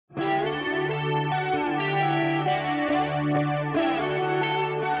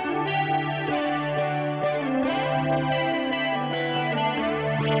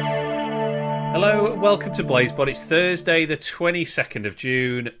Hello, welcome to Blazebot. It's Thursday, the 22nd of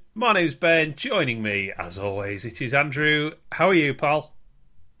June. My name's Ben. Joining me, as always, it is Andrew. How are you, pal?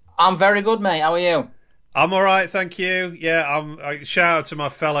 I'm very good, mate. How are you? I'm all right, thank you. Yeah, shout out to my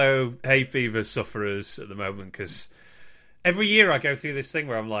fellow hay fever sufferers at the moment, because every year I go through this thing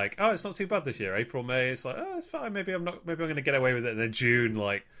where I'm like, oh, it's not too bad this year. April, May, it's like, oh, it's fine. Maybe I'm going to get away with it. And then June,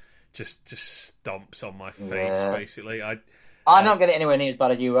 like, just stomps on my face, basically. I don't get it anywhere near as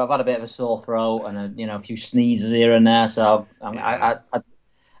bad as you. I've had a bit of a sore throat and a few sneezes here and there, so I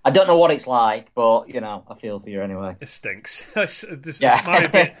don't know what it's like, but I feel for you anyway. It stinks. This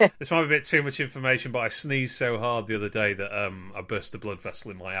might be a bit too much information, but I sneezed so hard the other day that I burst a blood vessel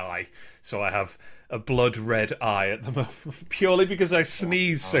in my eye, so I have a blood red eye at the moment, purely because I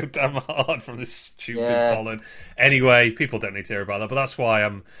sneezed so damn hard from this stupid pollen. Anyway, people don't need to hear about that, but that's why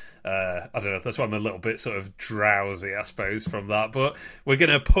I'm. I don't know. That's why I'm a little bit sort of drowsy, I suppose, from that. But we're going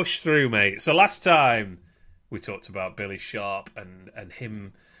to push through, mate. So last time we talked about Billy Sharp and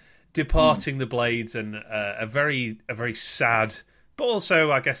him departing the Blades, and a very sad, but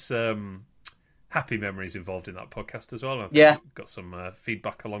also, I guess, happy memories involved in that podcast as well. And I think we've got some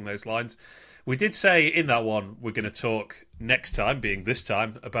feedback along those lines. We did say in that one we're going to talk next time, being this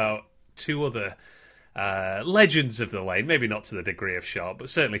time, about two other legends of the lane, maybe not to the degree of Sharp, but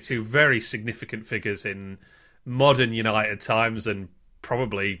certainly two very significant figures in modern United times, and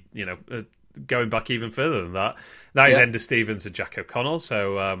probably going back even further than that. That is Enda Stevens and Jack O'Connell.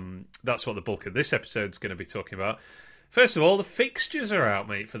 So that's what the bulk of this episode is going to be talking about. First of all, the fixtures are out,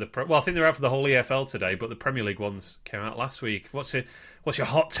 mate. I think they're out for the whole EFL today, but the Premier League ones came out last week. What's your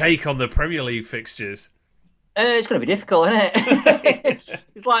hot take on the Premier League fixtures? It's going to be difficult, isn't it?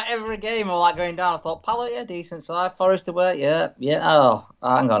 It's like every game I like going down. I thought, Palace, decent side. Forest away, yeah. Oh,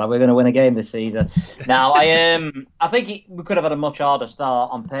 hang on, we're going to win a game this season. Now, I think we could have had a much harder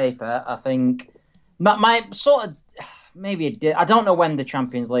start on paper. I think my sort of maybe I don't know when the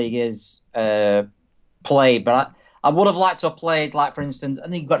Champions League is played, but I would have liked to have played, like, for instance, I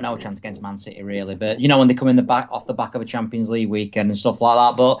think you've got no chance against Man City, really, but when they come in off the back of a Champions League weekend and stuff like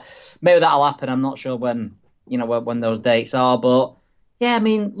that. But maybe that'll happen. I'm not sure when those dates are. But yeah, I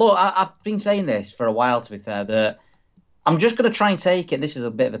mean, look, I've been saying this for a while, to be fair, that I'm just going to try and take it. This is a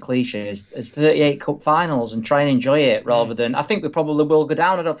bit of a cliche. It's 38 cup finals and try and enjoy it rather than. I think we probably will go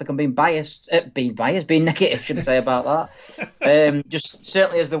down. I don't think I'm being being negative, should I say, about that. Just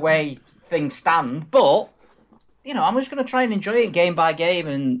certainly as the way things stand. But I'm just going to try and enjoy it game by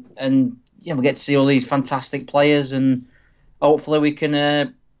game, and we get to see all these fantastic players, and hopefully we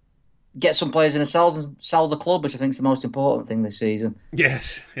can get some players in ourselves and sell the club, which I think is the most important thing this season.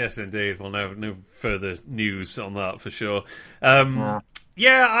 Yes, indeed. Well, no further news on that for sure. It's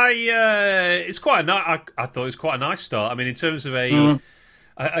quite I thought it was quite a nice start. I mean, in terms of I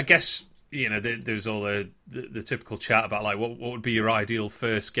guess there's all the typical chat about like what would be your ideal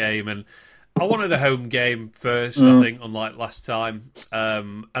first game, and I wanted a home game first. I think, unlike last time,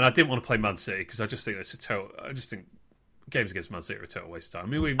 and I didn't want to play Man City because I just think games against Man City are a total waste of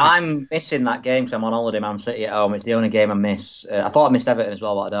time. I mean, I'm missing that game because I'm on holiday. Man City at home. It's the only game I miss. I thought I missed Everton as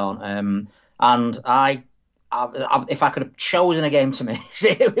well, but I don't. And if I could have chosen a game to miss,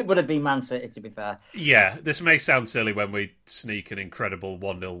 it would have been Man City, to be fair. Yeah, this may sound silly when we sneak an incredible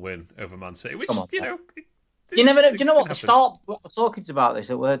 1-0 win over Man City, which, you never know. Do you know what? They start talking about this.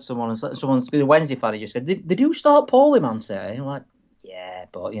 I heard someone's been a Wednesday fan. He just said, they do start poorly, Man City. And I'm like, yeah,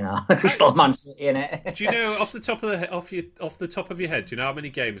 but it's still Man City, innit? Do you know off the top of your head? Do you know how many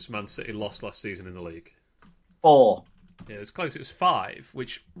games Man City lost last season in the league? 4. Yeah, it was close. It was 5,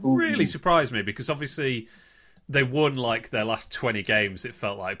 which really surprised me because obviously they won like their last 20 games. It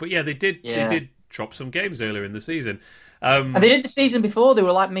felt like, but they did drop some games earlier in the season. And they did the season before. They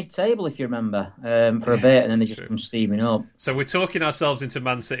were like mid-table, if you remember, for a bit, and then they just come steaming up. So we're talking ourselves into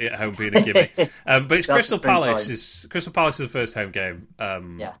Man City at home being a gimme. But it's Crystal Palace. Crystal Palace is the first home game,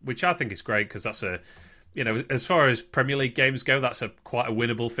 which I think is great because that's as far as Premier League games go, that's quite a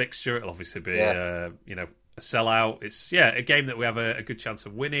winnable fixture. It'll obviously be a sellout. It's a game that we have a good chance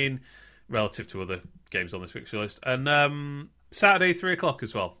of winning relative to other games on this fixture list. And Saturday 3:00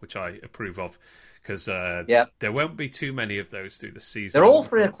 as well, which I approve of. Because there won't be too many of those through the season. They're all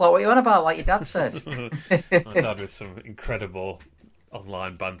 3:00. What are you on about, like your dad said? My dad with some incredible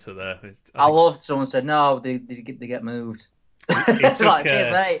online banter there. I loved someone said, no, they get moved.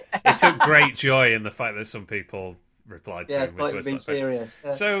 It took great joy in the fact that some people replied to him. Yeah, thought you'd been serious.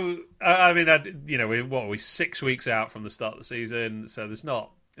 Yeah. So, I mean, we're 6 weeks out from the start of the season, so there's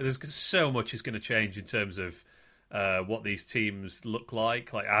so much is going to change in terms of what these teams look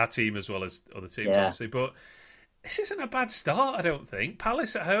like our team as well as other teams, obviously. But this isn't a bad start, I don't think.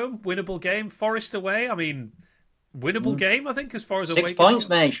 Palace at home, winnable game. Forest away, I mean, winnable game, I think, as far as away 6 points,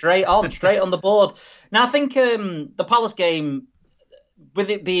 mate, straight on the board. Now, I think the Palace game, with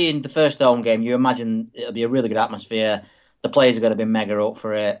it being the first home game, you imagine it'll be a really good atmosphere. The players are going to be mega up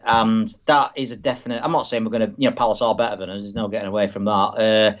for it, and that is a definite. I'm not saying we're going to, Palace are better than us. There's no getting away from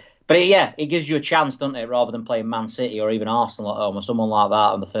that. But it gives you a chance, doesn't it, rather than playing Man City or even Arsenal at home or someone like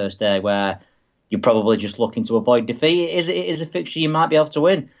that on the first day, where you're probably just looking to avoid defeat. It is a fixture you might be able to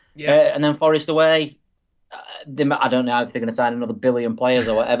win. Yeah. And then Forest away. I don't know if they're going to sign another billion players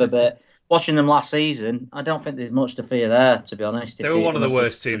or whatever, but watching them last season, I don't think there's much to fear there, to be honest. They were one of the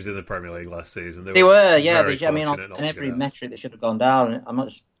worst teams in the Premier League last season. They were, yeah. I mean, on every metric they should have gone down. I'm not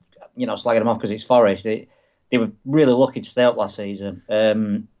just, slagging them off because it's Forest. They were really lucky to stay up last season.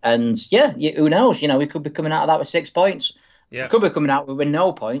 Who knows? We could be coming out of that with 6 points. Yeah. We could be coming out with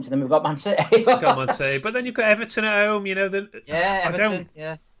no points, and then we've got Man City. But then you've got Everton at home. Everton.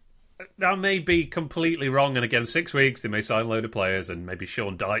 That may be completely wrong, and again, 6 weeks they may sign a load of players, and maybe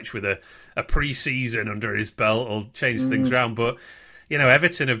Sean Dyche with a pre-season under his belt will change things around. But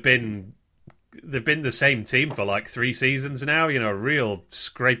Everton they've been the same team for like 3 seasons now. Real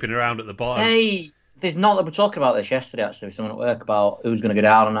scraping around at the bottom. Hey, there's not that we're talking about this yesterday. Actually, with someone at work about who's going to go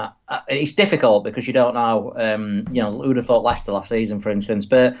down on that. It's difficult because you don't know. Who'd have thought Leicester last season, for instance,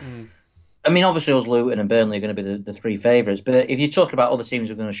 but. I mean, obviously, us Luton and Burnley are going to be the 3 favourites. But if you talk about other teams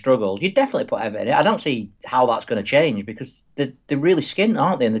who are going to struggle, you'd definitely put Everton in. I don't see how that's going to change because they're really skint,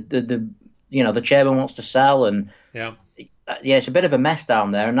 aren't they? And the chairman wants to sell, and it's a bit of a mess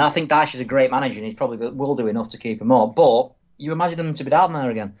down there. And I think Dyche is a great manager, and he's probably will do enough to keep them up. But you imagine them to be down there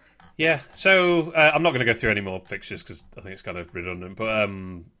again. Yeah, so I'm not going to go through any more fixtures because I think it's kind of redundant. But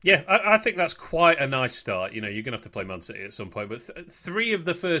I think that's quite a nice start. You're going to have to play Man City at some point. But 3 of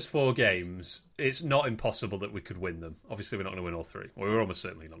the first 4 games, it's not impossible that we could win them. Obviously, we're not going to win all 3. Well, we're almost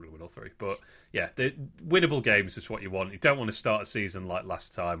certainly not going to win all 3. But yeah, the winnable games is what you want. You don't want to start a season like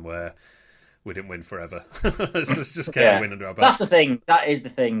last time where we didn't win forever. Let's just get a win under our belt. That's the thing. That is the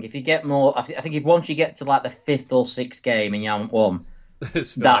thing. If you get more, I think if once you get to like the 5th or 6th game and you haven't won,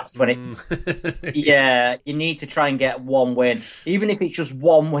 that's when it's you need to try and get 1 win, even if it's just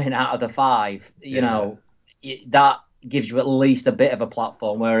 1 win out of the 5. That gives you at least a bit of a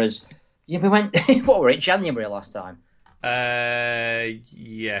platform. Whereas we went January last time.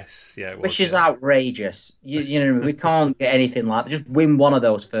 Yes, yeah, it was, which is outrageous. We can't get anything like that. Just win one of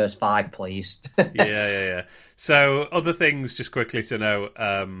those first 5, please. Yeah. So other things, just quickly to know,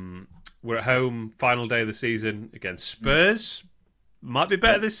 we're at home, final day of the season against Spurs. Might be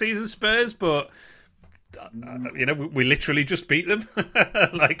better this season, Spurs, but we literally just beat them,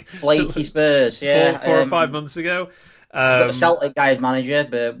 like flaky Spurs. Yeah, 4 or 5 months ago. The Celtic guy is manager,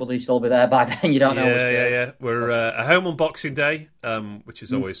 but will he still be there by then? You don't know. Yeah. We're at home on Boxing Day, which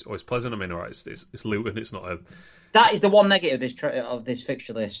is always pleasant. I mean, all right, it's Luton. It's not a. That is the one negative of this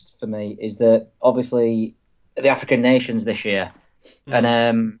fixture list for me, is that obviously the African nations this year,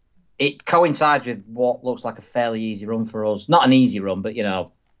 and it coincides with what looks like a fairly easy run for us. Not an easy run, but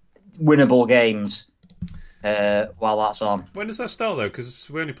winnable games while that's on. When does that start though? Because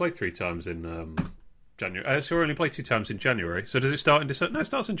we only play 3 times in January. So we only play 2 times in January. So does it start in December? No, it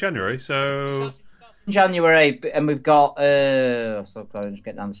starts in January. So in January, and we've got. So I'm just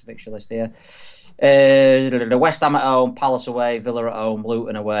getting down this fixture list here. West Ham at home, Palace away, Villa at home,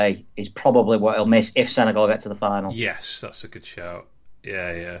 Luton away is probably what he'll miss if Senegal get to the final. Yes, that's a good shout.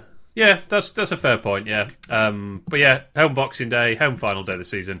 Yeah, that's a fair point. Yeah, but yeah, home Boxing Day, home final day of the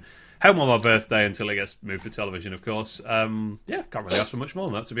season, home on my birthday until it gets moved for television, of course. Can't really ask for much more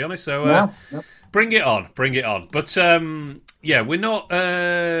than that, to be honest. So no. Bring it on. But we're not.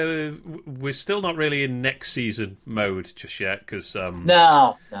 We're still not really in next season mode just yet because.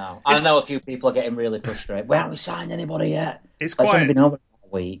 No. I know a few people are getting really frustrated. We haven't signed anybody yet. It's quite been over a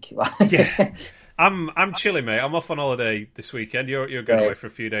week. Yeah. I'm chilling, mate. I'm off on holiday this weekend. You're going away for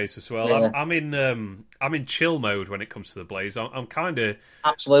a few days as well. Yeah. I'm in chill mode when it comes to the Blaze. I'm kind of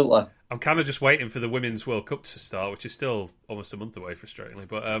absolutely. I'm kind of just waiting for the Women's World Cup to start, which is still almost a month away, frustratingly.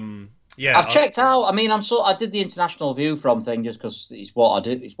 But I've checked out. I mean, I did the international view from thing just because it's what I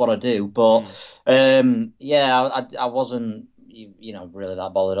do. It's what I do. But I wasn't really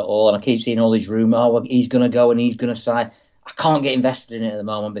that bothered at all. And I keep seeing all these rumours. Oh, he's going to go and he's going to sign. I can't get invested in it at the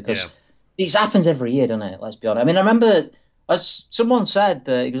moment because. Yeah. This happens every year, doesn't it? Let's be honest. I mean, I remember, as someone said,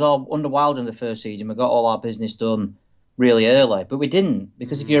 it was all under Wilder in the first season. We got all our business done really early, but we didn't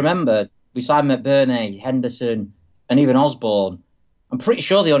because if you remember, we signed McBurney, Henderson, and even Osborne. I'm pretty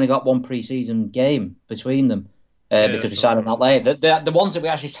sure they only got 1 pre-season game between them. because we signed them that late. The ones that we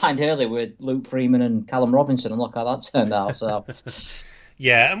actually signed early were Luke Freeman and Callum Robinson, and look how that turned out. So,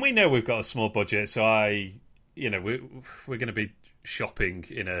 yeah, and we know we've got a small budget, so we're going to be shopping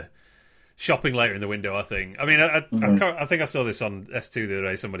later in the window, I think. I mean, I think I saw this on S2 the other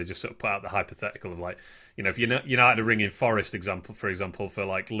day. Somebody just sort of put out the hypothetical of like, if United are ringing Forest, for example, for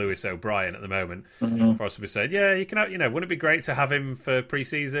like Lewis O'Brien at the moment, Forest would be saying, yeah, you can, wouldn't it be great to have him for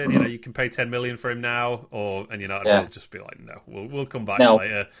pre-season? You can pay 10 million for him now, and United will just be like, no, we'll come back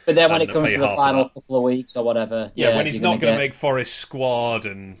later. But then when it comes to the final couple of weeks or whatever, when he's not going to make Forest squad,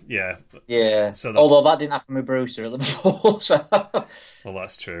 and So although that didn't happen with Brewster at Liverpool, so. Well,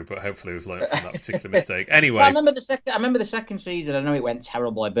 that's true, but hopefully we've learned from that particular mistake. Anyway, I remember the second season. I know it went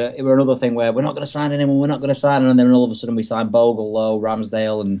terribly, but it were another thing where we're not going to sign anyone. We're not going to sign, and then all of a sudden we signed Bogle, Lowe,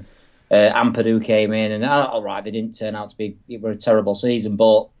 Ramsdale, and Ampadu came in, and all right, they didn't turn out to be. It were a terrible season,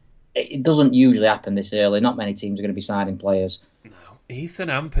 but it doesn't usually happen this early. Not many teams are going to be signing players. No, Ethan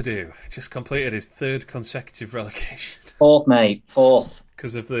Ampadu just completed his 3rd consecutive relegation. Fourth.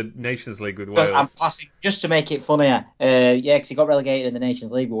 Because of the Nations League with Wales. I'm passing just to make it funnier. Because he got relegated in the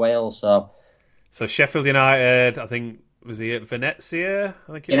Nations League with Wales. So Sheffield United, I think, was he at Venezia?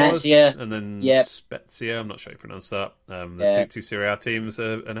 I think it was. And then Spezia, I'm not sure how you pronounce that. The two Serie A teams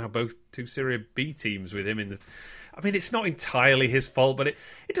are now both 2 Serie B teams with him in the. I mean, it's not entirely his fault, but it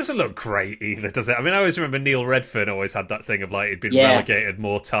doesn't look great either, does it? I mean, I always remember Neil Redfern always had that thing of like he'd been relegated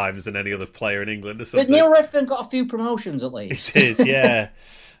more times than any other player in England or something. But Neil Redfern got a few promotions at least. He did, yeah.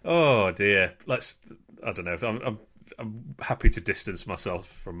 Oh dear. I don't know. I'm happy to distance myself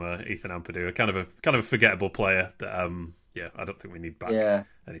from Ethan Ampadu, a kind of a forgettable player that I don't think we need back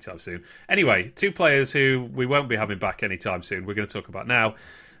anytime soon. Anyway, 2 players who we won't be having back anytime soon. We're going to talk about now.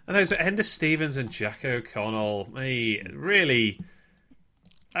 And those are Enda Stevens and Jack O'Connell. I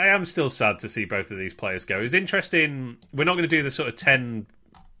am still sad to see both of these players go. It's interesting. We're not going to do the sort of 10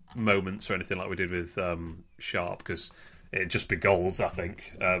 moments or anything like we did with Sharp, because it'd just be goals, I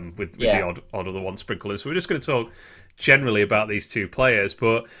think, with the odd other one sprinkled in. So we're just going to talk generally about these 2 players.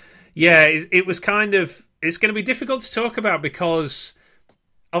 But yeah, it was it's going to be difficult to talk about because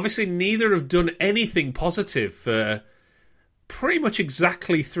obviously neither have done anything positive for pretty much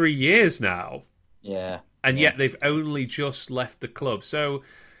exactly 3 years now. Yeah. And yet they've only just left the club. So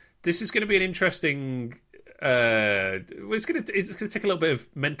this is going to be an interesting. It's going to take a little bit of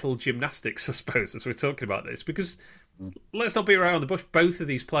mental gymnastics, I suppose, as we're talking about this, because let's not beat around the bush. Both of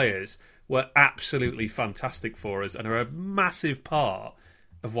these players were absolutely fantastic for us and are a massive part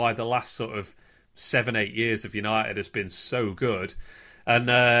of why the last sort of 7-8 years of United has been so good.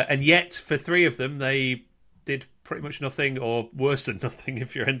 And yet for 3 of them, they did pretty much nothing, or worse than nothing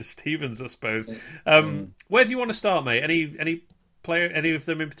if you're Enda Stevens, I suppose. Where do you want to start, mate? Any player, any of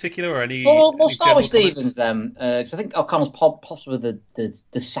them in particular, or any? We'll start with Stevens then, because I think O'Connell's possibly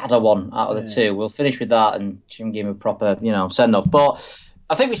the sadder one out of the 2. We'll finish with that and give him a proper send off. But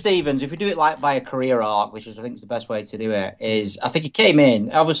I think with Stevens, if we do it like by a career arc, which is I think is the best way to do it, is I think he came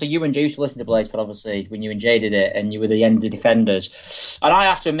in. Obviously, you and Juice listened to Blaze, but obviously when you and Jay did it, and you were the end of defenders, and I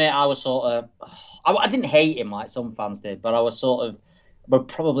have to admit I was sort of. I didn't hate him like some fans did, but I was sort of, we're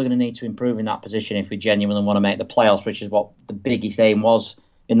probably going to need to improve in that position if we genuinely want to make the playoffs, which is what the biggest aim was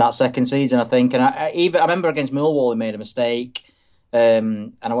in that second season, I think. And I remember against Millwall, he made a mistake,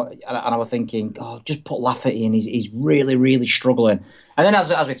 and I was thinking, just put Lafferty in. He's really, really struggling. And then,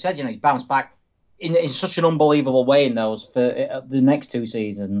 as we've said, he's bounced back in such an unbelievable way in those for the next 2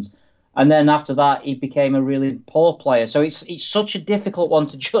 seasons. And then after that, he became a really poor player. So it's such a difficult one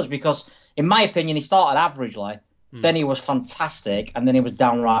to judge because, in my opinion, he started averagely, then he was fantastic, and then he was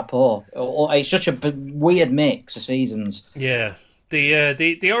downright poor. It's such a weird mix of seasons. Yeah.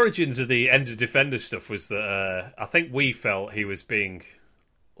 The origins of the end of defender stuff was that I think we felt he was being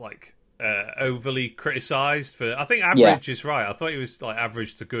overly criticised for. I think average is right. I thought he was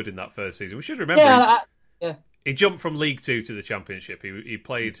average to good in that first season. We should remember. He jumped from League Two to the Championship. He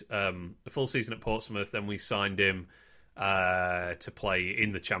played a full season at Portsmouth, then we signed him to play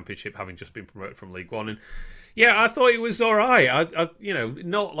in the Championship, having just been promoted from League One. And yeah, I thought he was all right. I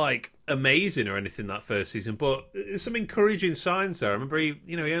not amazing or anything that first season, but there's some encouraging signs there. I remember he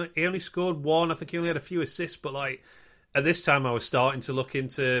only scored 1. I think he only had a few assists, but at this time I was starting to look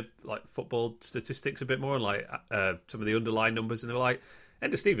into football statistics a bit more and some of the underlying numbers, and they were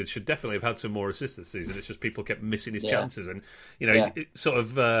Enda Stevens should definitely have had some more assists this season. It's just people kept missing his chances, and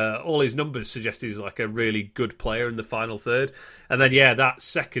all his numbers suggest he's a really good player in the final third. And then that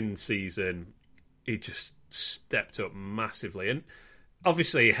second season he just stepped up massively, and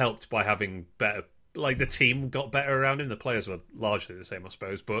obviously helped by having better like the team got better around him. The players were largely the same, I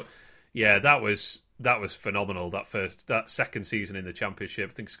suppose. But yeah, that was phenomenal. That second season in the Championship,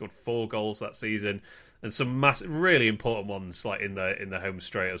 I think he scored 4 goals that season, and some really important ones like in the home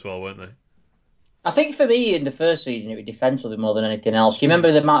straight as well, weren't they? I think for me in the first season it was defensively more than anything else. Do you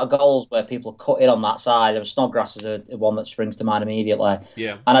remember the amount of goals where people cut in on that side? Snodgrass is a one that springs to mind immediately.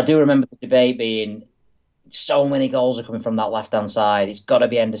 Yeah, and I do remember the debate being so many goals are coming from that left-hand side. It's got to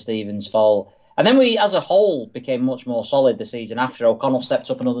be Enda Stevens' fault. And then we, as a whole, became much more solid the season after. O'Connell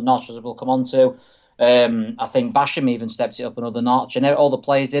stepped up another notch, as we'll come on to. I think Basham even stepped it up another notch, and all the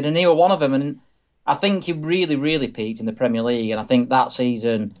players did, and he was one of them. And I think he really, really peaked in the Premier League. And I think that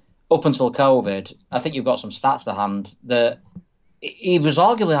season, up until COVID, I think you've got some stats to hand that he was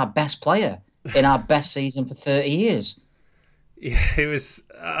arguably our best player in our best season for 30 years. Yeah, it was.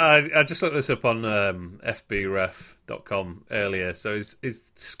 I just looked this up on fbref.com earlier. So his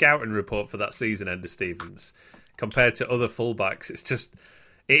scouting report for that season, Enda Stevens, compared to other fullbacks, it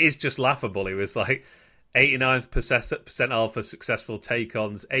is just laughable. He was like 89th percentile for successful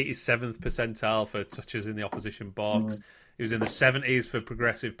take-ons, 87th percentile for touches in the opposition box. He was in the 70s for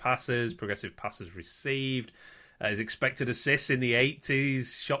progressive passes received. His expected assists in the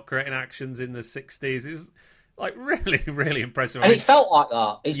 80s, shot-creating actions in the 60s. It was like really, really impressive. And it felt like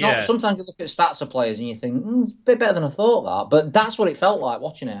that. It's not. Sometimes you look at stats of players and you think, it's a bit better than I thought that. But that's what it felt like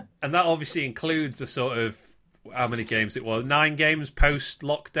watching it. And that obviously includes a sort of, how many games it was? 9 games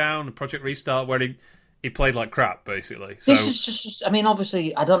post-lockdown, Project Restart, where he played like crap, basically. So, this is just. I mean,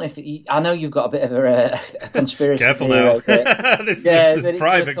 obviously, I don't know if I know you've got a bit of a conspiracy. Careful now. This is a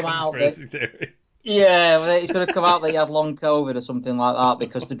private conspiracy theory. Yeah, well, it's going to come out that he had long COVID or something like that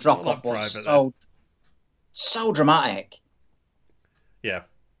because the drop off was so dramatic. Yeah,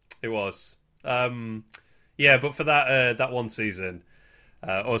 it was. Yeah, but for that one season,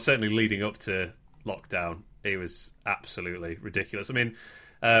 or certainly leading up to lockdown, it was absolutely ridiculous. I mean,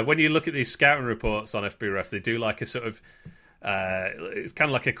 when you look at these scouting reports on FBref, they do like a sort of it's kind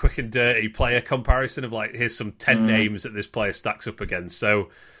of like a quick and dirty player comparison of like, here's some 10 names that this player stacks up against. So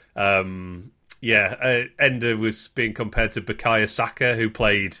Enda was being compared to Bukayo Saka, who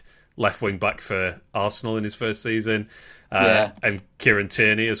played left wing back for Arsenal in his first season, and Kieran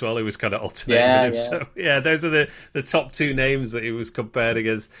Tierney as well, who was kind of alternating with him. So those are the top 2 names that he was compared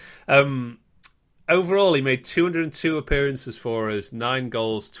against. Overall, he made 202 appearances for us, 9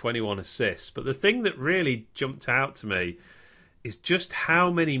 goals, 21 assists. But the thing that really jumped out to me is just how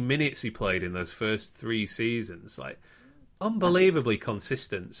many minutes he played in those first 3 seasons. Like, unbelievably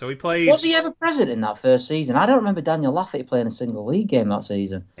consistent. So he played. Was he ever present in that first season? I don't remember Daniel Lafferty playing a single league game that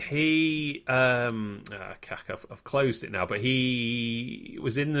season. He, I've closed it now, but he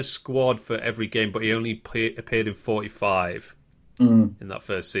was in the squad for every game, but he only appeared in 45 in that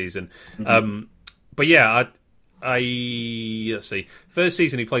first season. But yeah, let's see. First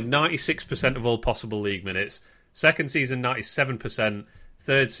season, he played 96% of all possible league minutes. Second season, 97%.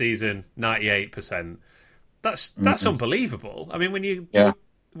 Third season, 98%. That's unbelievable. I mean,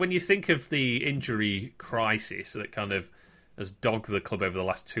 when you think of the injury crisis that kind of has dogged the club over the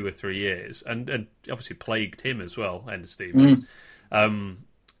last 2 or 3 years, and obviously plagued him as well, Enda Stevens,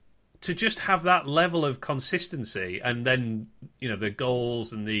 to just have that level of consistency, and then the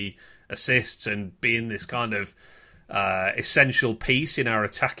goals and the assists, and being this kind of essential piece in our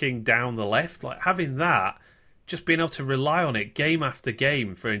attacking down the left, like having that. Just being able to rely on it game after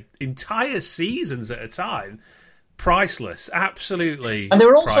game for entire seasons at a time, priceless, absolutely. And there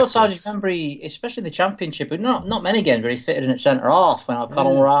were also times, remember, especially in the Championship, but not many games where he fitted in at centre half when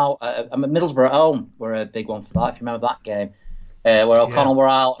O'Connell were out. Middlesbrough at home were a big one for that, if you remember that game, where O'Connell were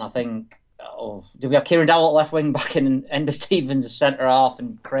out, and I think, did we have Kieran Dowell at left wing back and Enda Stevens as centre half,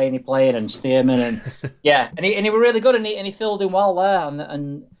 and Craney playing, and Stearman, and and he were really good, and he filled in well there,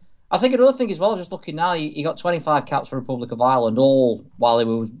 and I think another thing as well, just looking now, he got 25 caps for Republic of Ireland, all while he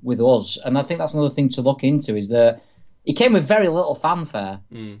was with us. And I think that's another thing to look into, is that he came with very little fanfare.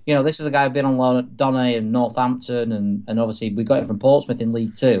 This is a guy who'd been on loan at Donny and Northampton, and obviously we got him from Portsmouth in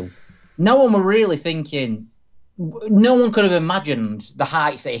League Two. No one were really thinking, no one could have imagined the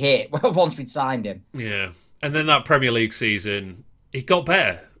heights that he hit once we'd signed him. Yeah. And then that Premier League season, he got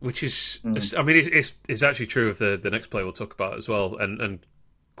better, which is, I mean, it's actually true of the next player we'll talk about as well, and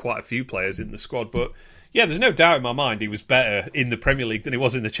quite a few players in the squad, but yeah, there's no doubt in my mind he was better in the Premier League than he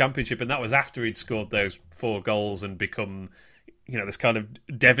was in the Championship, and that was after he'd scored those 4 goals and become, this kind of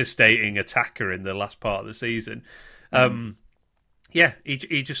devastating attacker in the last part of the season.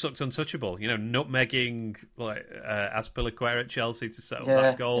 He just looked untouchable. Nutmegging like Azpilicueta at Chelsea to set up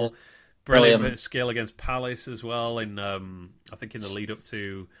that goal. Yeah. Brilliant bit of skill against Palace as well. I think in the lead up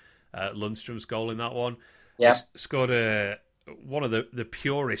to Lundstrom's goal in that one. Yeah. He scored one of the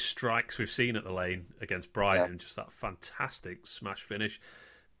purest strikes we've seen at the Lane against Brighton. Just that fantastic smash finish.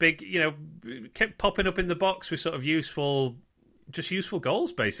 Big, kept popping up in the box with sort of useful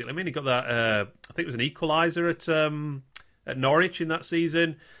goals, basically. I mean, he got that, I think it was an equaliser at Norwich in that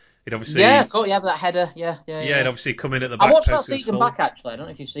season. He'd obviously... that header, yeah. He'd obviously come in at the back. I watched that season back, actually. I don't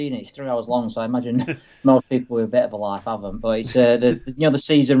know if you've seen it. It's 3 hours long, so I imagine most people with a bit of a life haven't. But it's the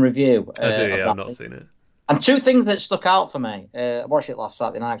season review. I do, I've not seen it. And 2 things that stuck out for me. I watched it last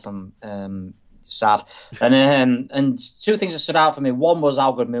Saturday night, so I'm sad. And 2 things that stood out for me. One was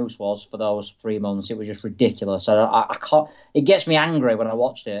how good Moose was for those 3 months. It was just ridiculous. I can't. It gets me angry when I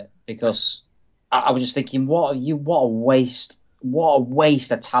watched it because I was just thinking, what a waste. What a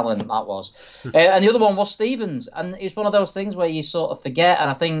waste of talent that was. And the other one was Stevens. And it's one of those things where you sort of forget.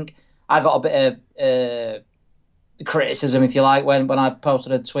 And I think I got a bit of criticism, if you like, when I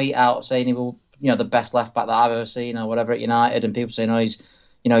posted a tweet out saying he was, the best left back that I've ever seen or whatever at United, and people saying, he's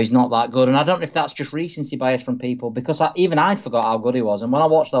not that good. And I don't know if that's just recency bias from people, because even I'd forgot how good he was. And when I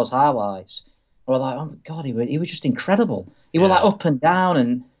watched those highlights, I was like, oh my God, he was just incredible. He was like up and down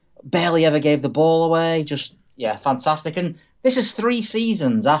and barely ever gave the ball away. Just, fantastic. And this is 3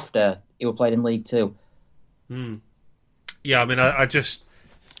 seasons after he was played in League Two. Yeah, I mean, I just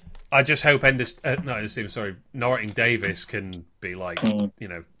hope Norton Davis can be like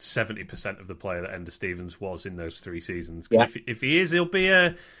 70% of the player that Enda Stevens was in those 3 seasons. Because if he is, he'll be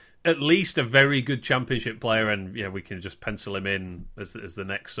at least a very good Championship player, and we can just pencil him in as the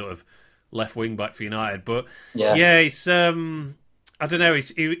next sort of left wing back for United. But he's I don't know.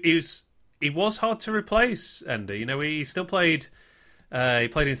 He was hard to replace, Enda. He still played. He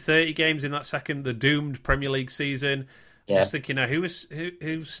played in 30 games in the doomed Premier League season. Yeah. Just thinking now, who was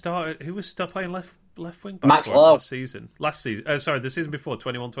still playing left wing back Max for Lowe. last season? The season before,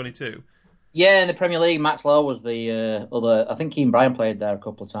 21-22. Yeah, in the Premier League, Max Lowe was the other. I think Keane Bryan played there a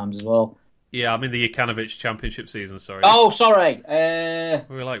couple of times as well. Yeah, I mean the Jokanovic Championship season. Sorry. Oh, sorry.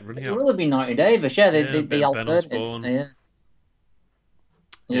 We were like running out. It would have been Norton Davis. Yeah, the alternative.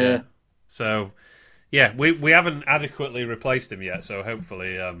 Yeah. So, we haven't adequately replaced him yet. So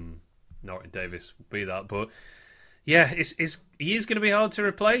hopefully, Norton Davis will be that. But he is going to be hard to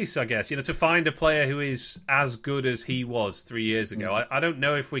replace, I guess. To find a player who is as good as he was 3 years ago. I don't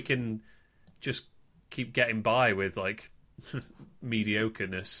know if we can just keep getting by with like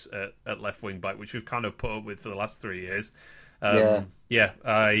mediocreness at left wing back, which we've kind of put up with for the last 3 years.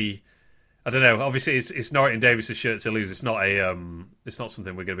 I don't know. Obviously, it's Norton Davis' shirt to lose. It's not it's not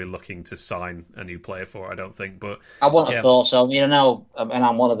something we're going to be looking to sign a new player for, I don't think. But I wouldn't have thought so. And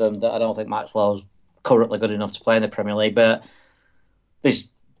I'm one of them that I don't think Max Lowe's currently good enough to play in the Premier League. But there's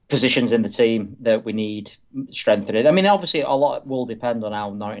positions in the team that we need strengthening. I mean, obviously, a lot will depend on how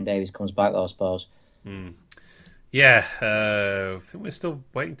Norton Davis comes back, though, I suppose. Yeah, I think we're still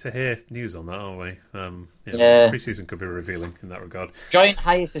waiting to hear news on that, aren't we? Pre-season could be revealing in that regard. Joint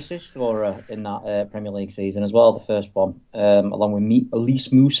highest assist scorer in that Premier League season as well, the first one, along with Elise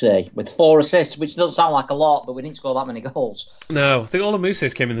Mousset with 4 assists, which doesn't sound like a lot, but we didn't score that many goals. No, I think all the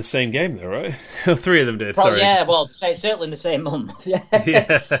Moussets came in the same game, though, right? 3 of them did. Sorry. Yeah, well, certainly in the same month.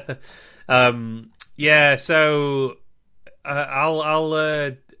 So I'll.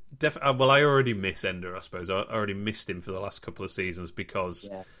 I already miss Enda, I suppose. I already missed him for the last couple of seasons because...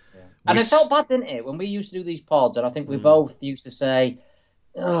 And it felt bad, didn't it, when we used to do these pods, and I think we both used to say,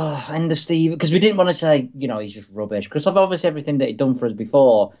 Enda Steve, because we didn't want to say, he's just rubbish, because of obviously everything that he'd done for us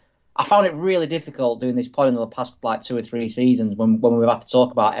before. I found it really difficult doing this pod in the past 2 or 3 seasons when we've had to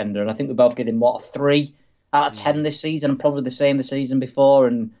talk about Enda, and I think we both gave him, a 3 out of 10 this season, and probably the same the season before,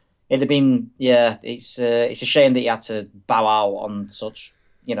 and it'd have been, it's a shame that he had to bow out on such...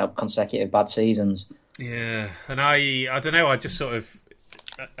 consecutive bad seasons. Yeah, and I don't know. I just sort of,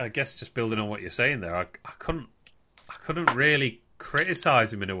 I guess, just building on what you're saying there, I couldn't really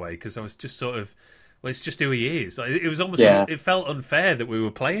criticize him in a way because I was just sort of, well, it's just who he is. Like, it was almost, it felt unfair that we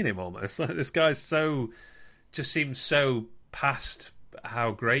were playing him almost. Like this guy's just seems so past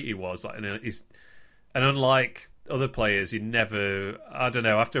how great he was. Like, and unlike other players, you never, I don't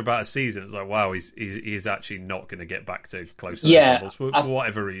know, after about a season, it's like, wow, he's actually not going to get back to close to those levels for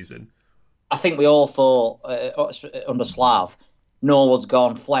whatever reason. I think we all thought, under Slav, Norwood's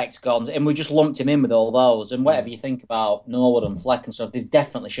gone, Fleck's gone, and we just lumped him in with all those. And whatever you think about Norwood and Fleck and stuff, they've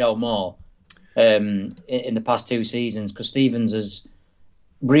definitely shown more in the past 2 seasons, because Stevens has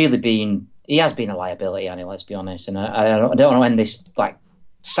really been, he has been a liability, Annie, let's be honest. And I don't want to end this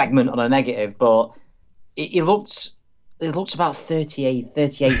segment on a negative, but he looks about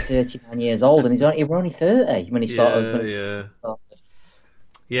 39 years old, and he was only 30 when he started.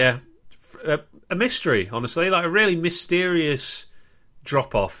 Yeah, a mystery, honestly, like a really mysterious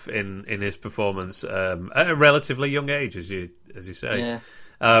drop off in his performance at a relatively young age, as you say.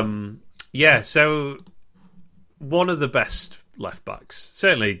 So one of the best left backs,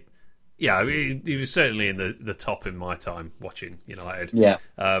 certainly. Yeah, I mean, he was certainly in the top in my time watching United. Yeah.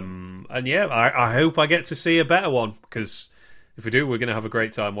 I hope I get to see a better one, because if we do, we're going to have a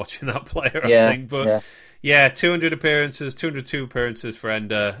great time watching that player, I think. But 200 appearances, 202 appearances for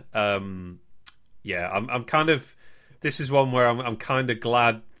Enda. I'm kind of... This is one where I'm kind of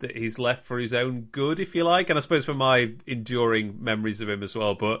glad that he's left for his own good, if you like, and I suppose for my enduring memories of him as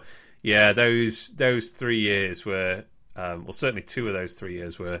well. But yeah, those 3 years were... certainly 2 of those 3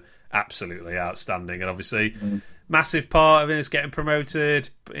 years were absolutely outstanding, and obviously massive part of it is getting promoted,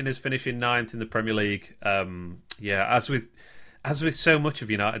 in his finishing 9th in the Premier League. As with so much of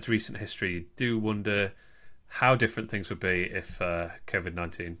United's recent history, you do wonder how different things would be if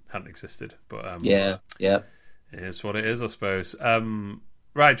COVID-19 hadn't existed. But it's what it is, I suppose.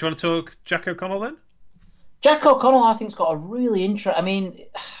 Right, do you want to talk Jack O'Connell then? Jack O'Connell, I think, has got a really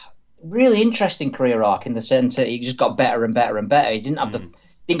interesting career arc, in the sense that he just got better and better and better. He didn't have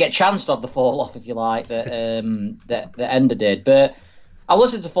didn't get a chance to have the fall off, if you like, that Enda did. But I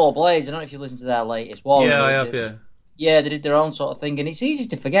listened to Four Blades. I don't know if you listened to their latest one. Yeah, I have. Yeah, they did their own sort of thing, and it's easy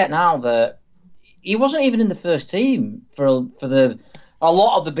to forget now that he wasn't even in the first team for a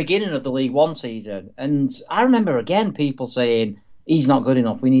lot of the beginning of the League One season. And I remember again people saying he's not good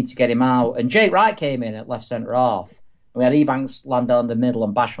enough. We need to get him out. And Jake Wright came in at left centre half. We had Ebanks land down the middle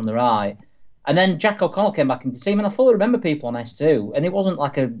and Bash on the right. And then Jack O'Connell came back into the team, and I fully remember people on S2, and it wasn't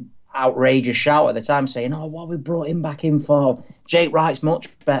like an outrageous shout at the time saying, what we brought him back in for? Jake Wright's much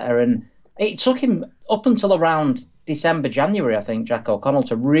better. And it took him up until around December, January, I think, Jack O'Connell,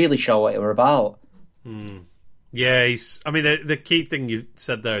 to really show what it were about. Yeah, the key thing you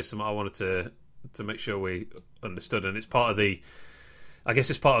said there is something I wanted to make sure we understood, and it's part of the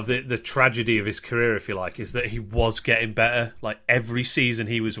tragedy of his career, if you like, is that he was getting better. Like, every season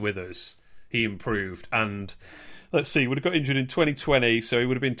he was with us, he improved. And let's see, he would have got injured in 2020, so he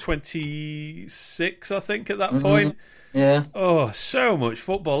would have been 26, I think, at that point. Yeah. Oh, so much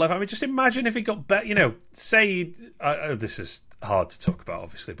football left. I mean, just imagine if he got better. Say, this is hard to talk about,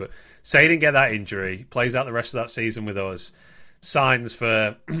 obviously, but say he didn't get that injury, plays out the rest of that season with us, signs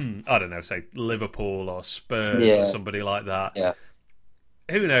for, I don't know, say Liverpool or Spurs or somebody like that. Yeah.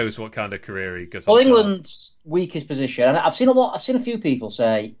 Who knows what kind of career he goes on. Well, to England's weakest position, and I've seen a few people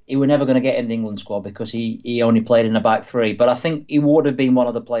say he were never going to get in the England squad because he only played in a back three. But I think he would have been one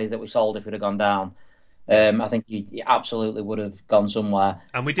of the players that we sold if we'd have gone down. I think he absolutely would have gone somewhere.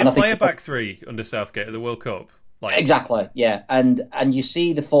 And we did play a back three under Southgate at the World Cup. Exactly, yeah. And you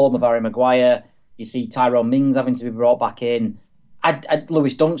see the form of Harry Maguire. You see Tyrone Mings having to be brought back in.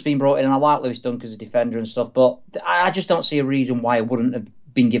 Lewis Dunk's been brought in, and I like Lewis Dunk as a defender and stuff, but I just don't see a reason why he wouldn't have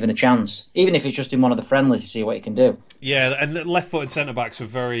been given a chance, even if it's just in one of the friendlies, to see what he can do. Yeah, and left-footed centre-backs were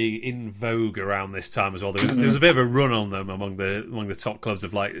very in vogue around this time as well. There was a bit of a run on them among the top clubs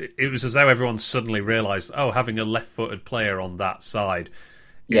of it was as though everyone suddenly realised, having a left-footed player on that side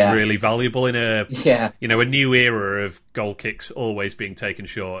is really valuable in a new era of goal kicks always being taken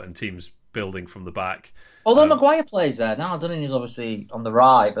short and teams building from the back. Although Maguire plays there now, Dunning is obviously on the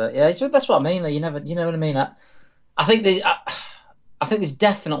right, but that's what I mean. You know what I mean. I think there's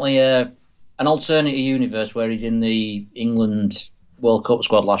definitely an alternative universe where he's in the England World Cup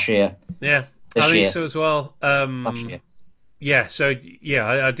squad last year. Yeah, I think so as well. Last year. Yeah, so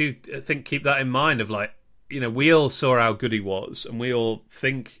I do think keep that in mind of we all saw how good he was and we all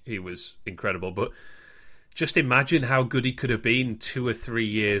think he was incredible, but just imagine how good he could have been 2 or 3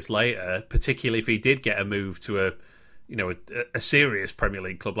 years later, particularly if he did get a move to a serious Premier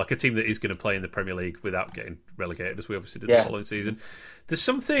League club, like a team that is going to play in the Premier League without getting relegated, as we obviously did the following season. There's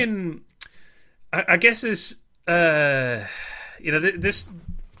something, I guess, this. I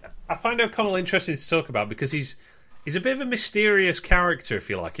find O'Connell interesting to talk about because he's a bit of a mysterious character, if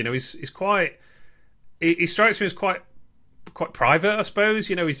you like. He's quite. He strikes me as quite private, I suppose.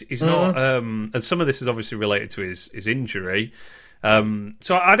 He's not, and some of this is obviously related to his injury. So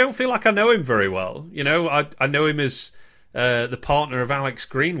I don't feel like I know him very well. I know him as the partner of Alex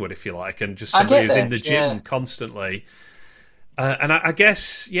Greenwood, if you like, and just somebody who's in the gym constantly. And I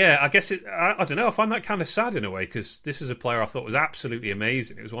guess I don't know. I find that kind of sad in a way because this is a player I thought was absolutely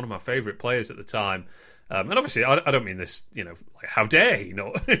amazing. It was one of my favourite players at the time. And obviously, I don't mean this, how dare he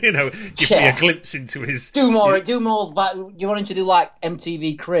not, give me a glimpse into his... Do more, you want him to do like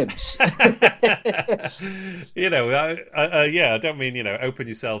MTV Cribs? I don't mean, open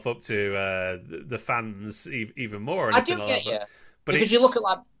yourself up to the fans even more or anything like that. But because you look at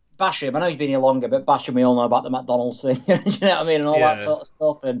like Basham, I know he's been here longer, but Basham, we all know about the McDonald's thing, do you know what I mean, and all that sort of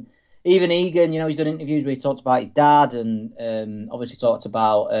stuff. And even Egan, he's done interviews where he's talked about his dad, and obviously talked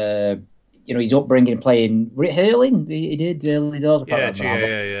about his upbringing playing hurling. He did early doors.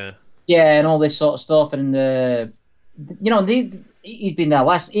 Yeah, and all this sort of stuff, and he's been there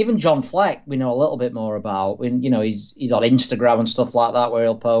less. Even John Fleck, we know a little bit more about. When he's on Instagram and stuff like that, where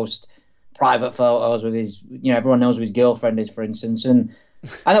he'll post private photos with his. Everyone knows who his girlfriend is, for instance. And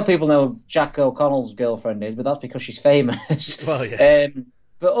I know people know Jack O'Connell's girlfriend is, but that's because she's famous. Well, yeah.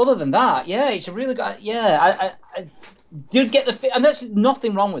 But other than that, it's a really good. Yeah, I did get and there's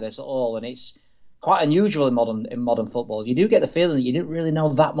nothing wrong with this at all, and it's quite unusual in modern football. You do get the feeling that you didn't really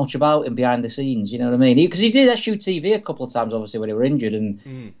know that much about him behind the scenes. You know what I mean? Because he did SUTV a couple of times, obviously, when he were injured,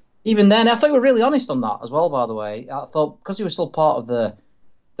 and even then, I thought we were really honest on that as well. By the way, I thought because he was still part of the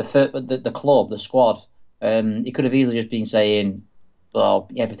club, the squad, he could have easily just been saying, "Well,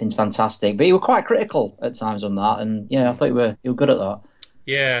 everything's fantastic," but he was quite critical at times on that, and I thought you were good at that.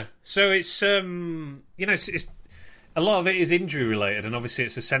 Yeah, so it's it's a lot of it is injury related, and obviously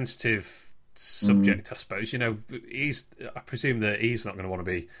it's a sensitive subject, I suppose. I presume that he's not going to want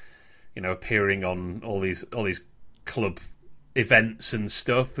to be, appearing on all these club events and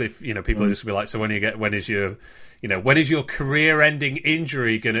stuff. If people are just going to be like, so when is your career-ending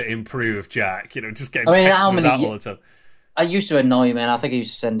injury going to improve, Jack? Just getting pestered with that all the time. I used to annoy you, man. I think I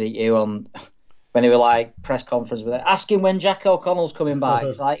used to send it you on when they were like press conference with it, asking when Jack O'Connell's coming back.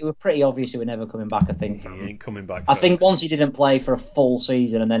 It's like it was pretty obvious he was never coming back. I think he ain't coming back. I think once he didn't play for a full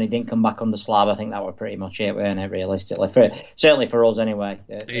season and then he didn't come back on the slab, I think that was pretty much it, weren't it? Realistically, certainly for us anyway.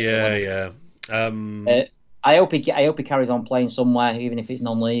 Yeah. I hope he carries on playing somewhere, even if it's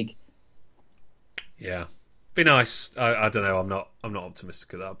non-league. Yeah. Be nice. I don't know. I'm not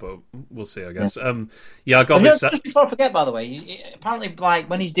optimistic of that, but we'll see. I guess. I got this. Just before I forget, by the way, apparently, like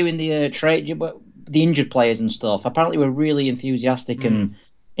when he's doing the the injured players and stuff, apparently we're really enthusiastic and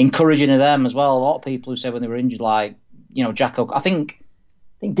encouraging of them as well. A lot of people who said when they were injured, like Jack. I think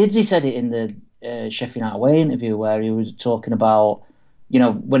Didsey said it in the Sheffield United away interview where he was talking about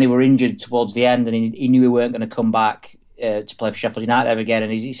when he were injured towards the end and he knew he weren't going to come back to play for Sheffield United ever again,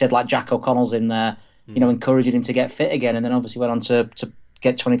 and he said like Jack O'Connell's in there. Encouraging him to get fit again, and then obviously went on to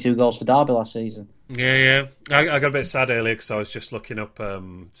get 22 goals for Derby last season. Yeah. I got a bit sad earlier because I was just looking up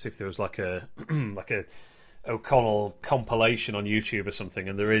see if there was like a O'Connell compilation on YouTube or something,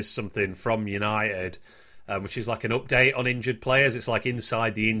 and there is something from United, which is like an update on injured players. It's like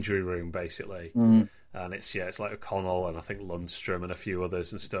inside the injury room, basically, and it's like O'Connell and I think Lundstrom and a few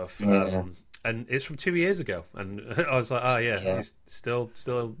others and stuff. And it's from 2 years ago, and I was like, he's still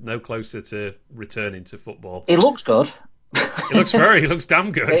no closer to returning to football. He looks good. He looks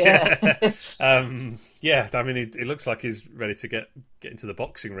damn good. I mean, he looks like he's ready to get into the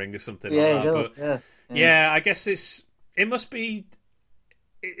boxing ring or something like that. I guess it must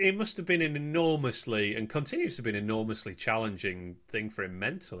have been an enormously and continues to be an enormously challenging thing for him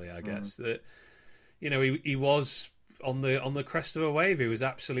mentally. I guess that he was on the crest of a wave. He was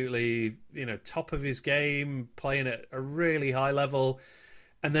absolutely top of his game, playing at a really high level,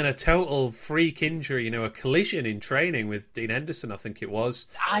 and then a total freak injury, a collision in training with Dean Henderson, I think it was.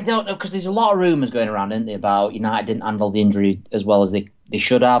 I don't know, because there's a lot of rumours going around, isn't there, about United didn't handle the injury as well as they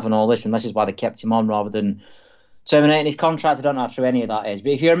should have and all this, and this is why they kept him on rather than terminating his contract. I don't know how true any of that is,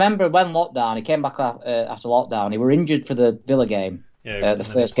 but if you remember when he came back after lockdown, he were injured for the Villa game. Yeah, the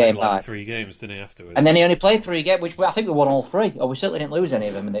first game back. 3 games, didn't he, afterwards? And then he only played 3 games, which I think we won all 3. Or we certainly didn't lose any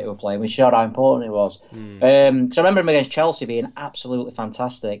of them that we were playing, which showed how important it was. Because I remember him against Chelsea being absolutely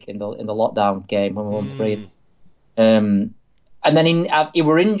fantastic in the lockdown game when we won 3. And then he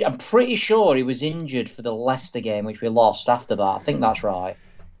were injured. I'm pretty sure he was injured for the Leicester game, which we lost after that. I think that's right.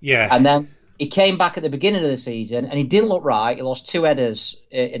 Yeah. And then he came back at the beginning of the season, and he didn't look right. He lost 2 headers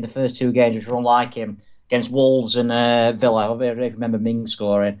in the first 2 games, which were unlike him. Against Wolves and Villa, I remember Mings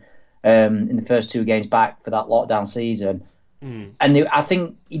scoring in the first 2 games back for that lockdown season. And I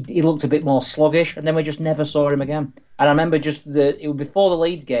think he looked a bit more sluggish, and then we just never saw him again. And I remember it was before the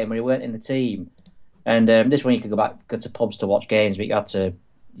Leeds game when he weren't in the team. And this one you could go to pubs to watch games, but you had to,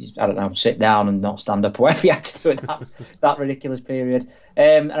 I don't know, sit down and not stand up, or whatever you had to do in that ridiculous period.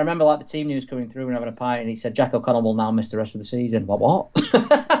 And I remember like the team news coming through and having a pint, and he said Jack O'Connell will now miss the rest of the season. What?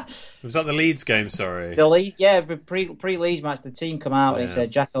 Was that the Leeds game? Sorry. The Leeds, pre-Leeds match, the team come out and he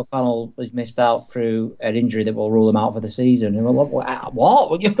said Jack O'Connell has missed out through an injury that will rule him out for the season. And we're like,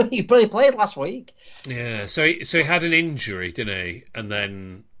 what? You probably played last week. Yeah, so he had an injury, didn't he? And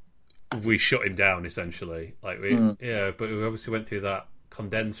then we shut him down essentially. But we obviously went through that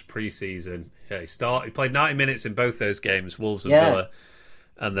condensed pre-season. Yeah, he played 90 minutes in both those games, Wolves and Villa.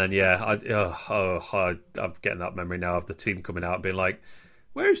 And then, I'm getting that memory now of the team coming out and being like,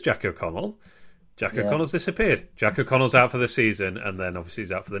 where is Jack O'Connell? Jack O'Connell's disappeared. Jack O'Connell's out for the season, and then obviously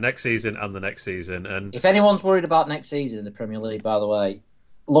he's out for the next season and the next season. And if anyone's worried about next season in the Premier League, by the way,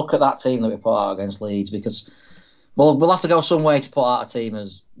 look at that team that we put out against Leeds, because we'll have to go some way to put out a team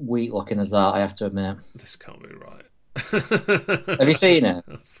as weak looking as that, I have to admit. This can't be right. Have you seen it?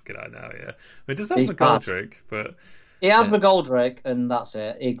 That's good, I know, yeah. I mean, it does have McGoldrick, but... He has McGoldrick, and that's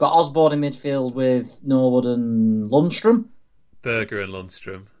it. He got Osborne in midfield with Norwood and Lundstrom. Berger and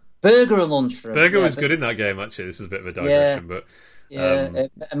Lundstrom. Berger was good in that game, actually. This is a bit of a digression, but... and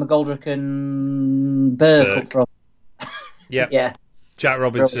McGoldrick and Burke up front. Yeah. Jack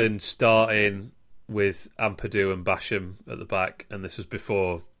Robinson starting with Ampadu and Basham at the back, and this was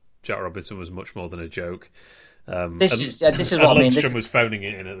before Jack Robinson was much more than a joke. This is what I mean. Lundstrom was phoning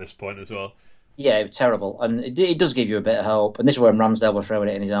it in at this point as well. Yeah, it was terrible, and it does give you a bit of hope. And this is when Ramsdale was throwing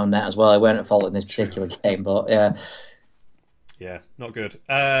it in his own net as well. He weren't at fault in this particular game, but yeah, not good.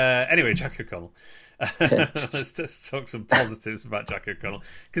 Anyway, Jack O'Connell. Let's just talk some positives about Jack O'Connell,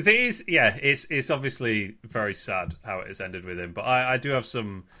 because it's obviously very sad how it has ended with him. But I do have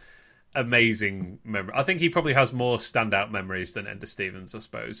some amazing memory. I think he probably has more standout memories than Enda Stevens, I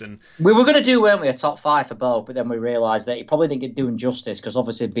suppose. And we were going to do, weren't we, a top 5 for both, but then we realised that he probably didn't get doing justice because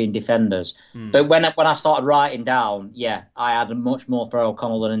obviously being defenders. But when I started writing down, I had a much more for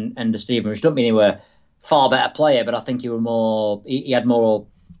O'Connell than Enda Stevens, which doesn't mean he were far better player, but I think he had more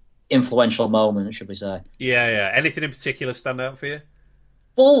influential moments, should we say? Yeah. Anything in particular stand out for you?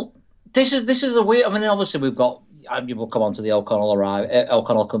 Well, this is a weird. I mean, obviously we've got. We'll come on to the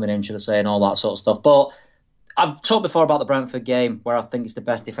O'Connell coming in, should I say, and all that sort of stuff. But I've talked before about the Brentford game, where I think it's the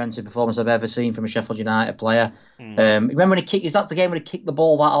best defensive performance I've ever seen from a Sheffield United player. Remember when he kicked? Is that the game when he kicked the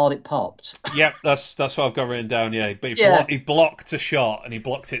ball that hard it popped? Yeah, that's what I've got written down. Yeah, but he blocked a shot, and he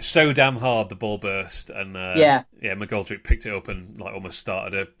blocked it so damn hard the ball burst, and McGoldrick picked it up and almost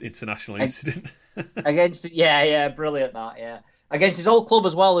started an international incident against. Brilliant that. Yeah. Against his old club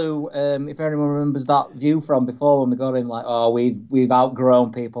as well, who, if anyone remembers that view from before when we got him, we've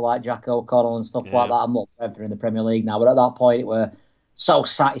outgrown people like Jack O'Connell and stuff like that. I'm not Brentford in the Premier League now, but at that point it were so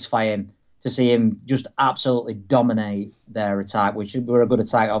satisfying to see him just absolutely dominate their attack, which were a good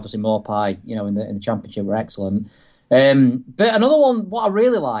attack. Obviously, Morpie, in the Championship were excellent. But another one, what I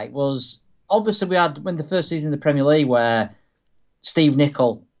really liked was, obviously we had when the first season in the Premier League where Steve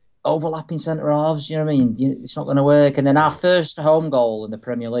Nicol overlapping centre halves, you know what I mean? It's not going to work. And then our first home goal in the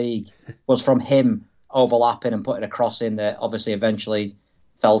Premier League was from him overlapping and putting a cross in that obviously eventually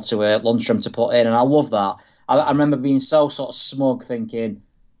fell to Lundstrom to put in. And I love that. I remember being so sort of smug, thinking,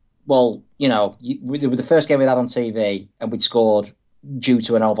 well, we were the first game we'd had on TV and we'd scored due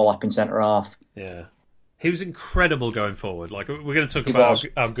to an overlapping centre half. Yeah, he was incredible going forward. We're going to talk about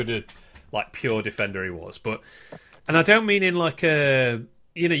how good a pure defender he was, and I don't mean in a.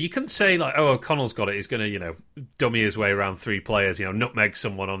 You couldn't say O'Connell's got it. He's going to, dummy his way around 3 players, nutmeg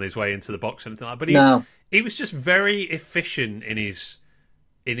someone on his way into the box or anything like that. But he was just very efficient in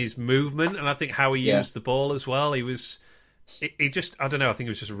his movement, and I think how he used the ball as well. He was, he just, I don't know. I think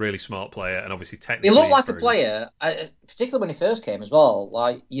he was just a really smart player, and obviously technically he looked like a player, particularly when he first came as well.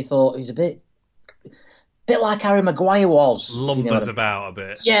 Like you thought he's a bit like Harry Maguire was. Lumbers about a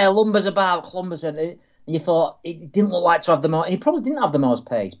bit. Yeah, lumbers about, clumbers and. And you thought it didn't look like to have the most. And he probably didn't have the most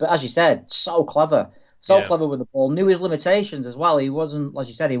pace, but as you said, so clever with the ball. Knew his limitations as well. He wasn't, as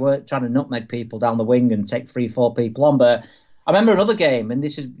you said, he weren't trying to nutmeg people down the wing and take 3-4 people on. But I remember another game, and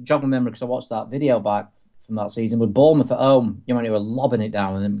this is jogging my memory because I watched that video back from that season with Bournemouth at home. When he were lobbing it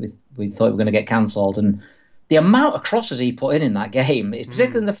down, and we thought we were going to get cancelled. And the amount of crosses he put in that game,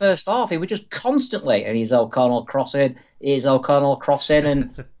 particularly in the first half, he was just constantly, and he's O'Connell crossing,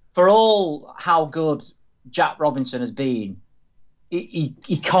 and for all how good Jack Robinson has been,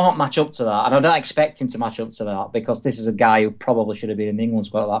 he can't match up to that. And I don't expect him to match up to that because this is a guy who probably should have been in the England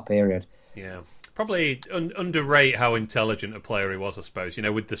squad at that period. Yeah. Probably underrate how intelligent a player he was, I suppose.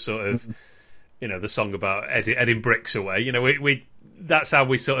 With the sort of, the song about heading bricks away. We that's how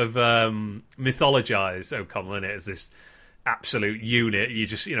we sort of mythologise O'Connell in it as this absolute unit. You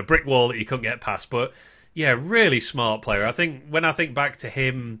just, brick wall that you couldn't get past. But, yeah, really smart player. I think when I think back to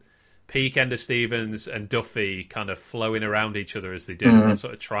him, Peak, Enda Stevens and Duffy kind of flowing around each other as they did in that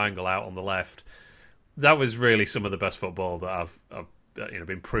sort of triangle out on the left, that was really some of the best football that I've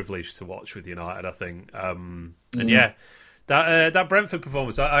been privileged to watch with United, I think. And yeah, that Brentford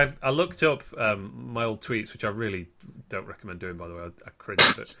performance, I looked up my old tweets, which I really don't recommend doing, by the way. I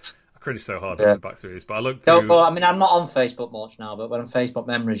cringed so hard Yeah. looking back through this, but I looked through. Well, I mean, I'm not on Facebook much now, but when Facebook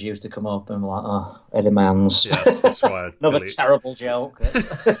memories used to come up, and I'm like, oh, Eddie Mans. Yes, that's why I Another terrible joke.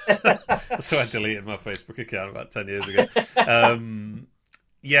 That's why I deleted my Facebook account about 10 years ago.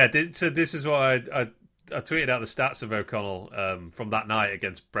 So this is why I tweeted out the stats of O'Connell from that night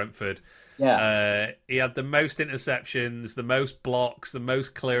against Brentford. Yeah. He had the most interceptions, the most blocks, the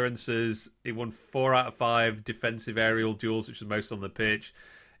most clearances. He won 4 out of 5 defensive aerial duels, which was most on the pitch.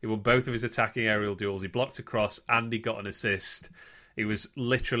 He won both of his attacking aerial duels. He blocked a cross and he got an assist. He was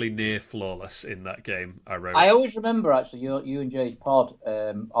literally near flawless in that game, I wrote. I always remember, actually, you and Jay's pod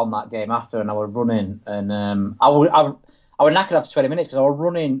on that game after, and I was running, and I was knackered after 20 minutes because I was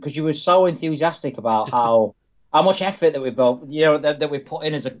running, because you were so enthusiastic about how much effort that we both, that we put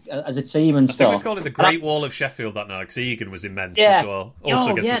in as a team and stuff. I think we called it the Great Wall of Sheffield that night, because Egan was immense as well.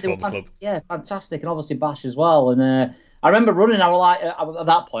 Also against his former club. Yeah, fantastic, and obviously Bash as well, and I remember running. I was like, at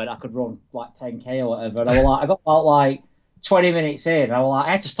that point, I could run like 10k or whatever. And I got about like 20 minutes in. And I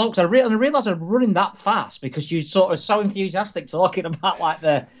had to stop because I realised I was running that fast because you sort of so enthusiastic talking about like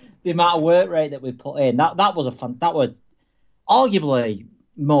the amount of work rate that we put in. That was arguably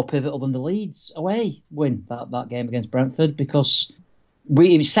more pivotal than the Leeds away win that game against Brentford, because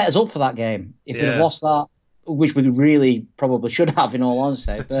it set us up for that game. If we'd have lost that, which we really probably should have, in all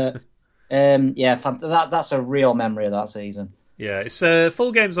honesty, but. That's a real memory of that season. Yeah, it's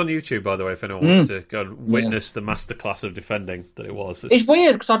full games on YouTube, by the way, if anyone wants to go and witness the masterclass of defending that it was. It's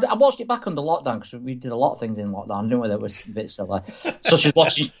weird, because I watched it back under lockdown, because we did a lot of things in lockdown, didn't we, that was a bit silly. such as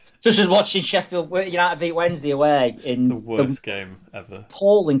watching Sheffield United beat Wednesday away in the worst game ever.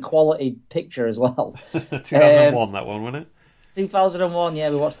 Appalling quality picture as well. 2001, that one, wasn't it? 2001, yeah,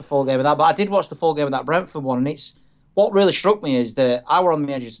 we watched the full game of that. But I did watch the full game of that Brentford one, and it's... What really struck me is that I were on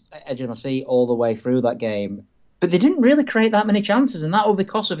the edge of my seat all the way through that game, but they didn't really create that many chances, and that was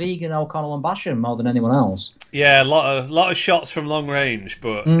because of Egan, O'Connell and Basham more than anyone else. Yeah, a lot of shots from long range,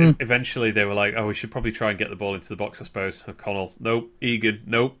 but eventually they were like, oh, we should probably try and get the ball into the box, I suppose. O'Connell, nope. Egan,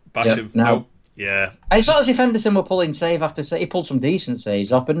 nope. Basham, nope. Yeah. And it's not as if Henderson were pulling save after save. He pulled some decent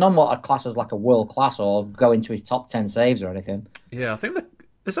saves off, but none what I'd class as like a world class or go into his top 10 saves or anything. Yeah, I think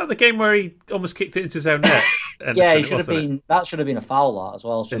is that the game where he almost kicked it into his own net? Yeah, he should have been. That should have been a foul, that as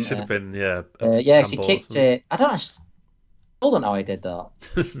well. It should have been, yeah. He kicked it. I still don't know how he did that.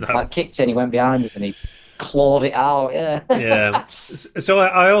 No. Like kicked it, and he went behind it, and he clawed it out. Yeah. Yeah. So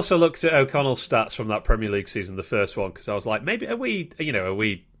I also looked at O'Connell's stats from that Premier League season, the first one, because I was like, maybe are we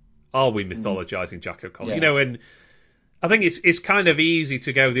mythologizing Jack O'Connell? Yeah. And I think it's kind of easy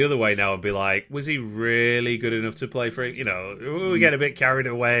to go the other way now and be like, was he really good enough to play for it? We get a bit carried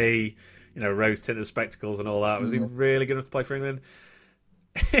away, rose-tinted spectacles and all that. Was he really good enough to play for England?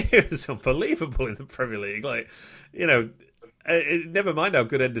 It was unbelievable in the Premier League. Like, never mind how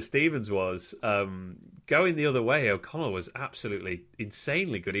good Enda Stevens was. Going the other way, O'Connell was absolutely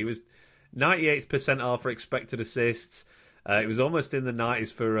insanely good. He was 98th percentile for expected assists. It was almost in the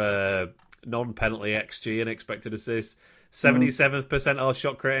 90s for non-penalty XG and expected assists. 77th percentile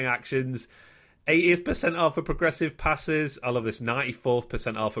shot creating actions. 80th percentile for progressive passes. I love this. 94th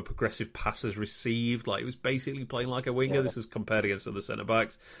percentile for progressive passes received. Like, he was basically playing like a winger. Yeah. This is compared against other centre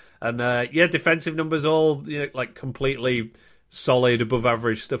backs. And defensive numbers all like completely solid, above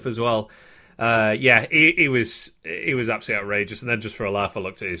average stuff as well. He was absolutely outrageous. And then just for a laugh, I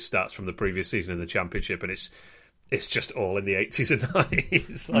looked at his stats from the previous season in the Championship, and it's just all in the 80s and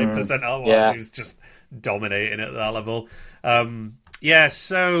 90s. Like percentile-wise, he was just dominating at that level.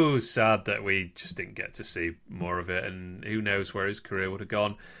 So sad that we just didn't get to see more of it, and who knows where his career would have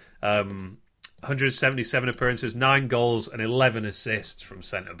gone. 177 appearances, 9 goals and 11 assists from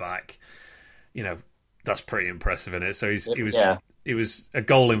centre-back. That's pretty impressive, isn't it? So he was a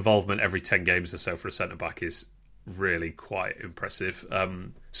goal involvement every 10 games or so for a centre-back is really quite impressive.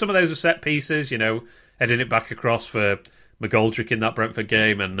 Some of those were set pieces, heading it back across for McGoldrick in that Brentford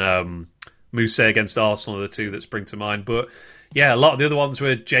game, and Mousse against Arsenal are the two that spring to mind. But yeah, a lot of the other ones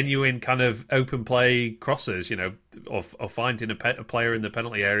were genuine kind of open play crosses, or finding a player in the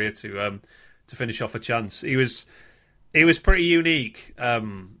penalty area to finish off a chance. He was pretty unique.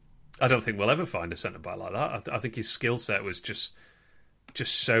 I don't think we'll ever find a centre back like that. I think his skill set was just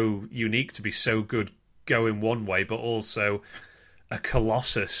so unique to be so good going one way, but also a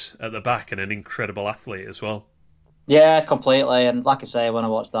colossus at the back and an incredible athlete as well. Yeah, completely. And like I say, when I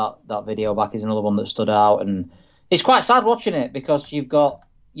watched that video back, is another one that stood out. And it's quite sad watching it because you've got,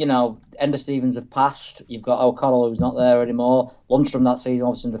 Enda Stevens have passed. You've got O'Connell, who's not there anymore. Lundstrom that season,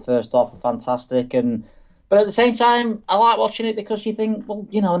 obviously in the first half, were fantastic. But at the same time, I like watching it because you think, well,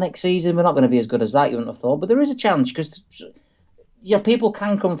 next season we're not going to be as good as that. You wouldn't have thought, but there is a chance because people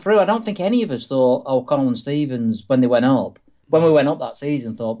can come through. I don't think any of us thought O'Connell and Stevens when they went up. When we went up that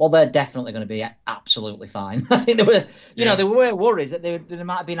season, thought, well, they're definitely going to be absolutely fine. I think they were, there were worries that they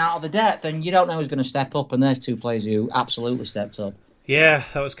might have been out of the depth, and you don't know who's going to step up. And there's two players who absolutely stepped up. Yeah,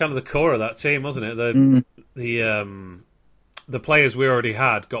 that was kind of the core of that team, wasn't it? The players we already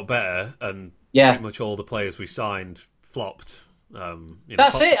had got better, and pretty much all the players we signed flopped.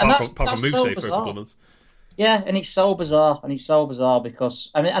 That's it, and that's from Moussi so for a couple of months. Yeah, and it's so bizarre,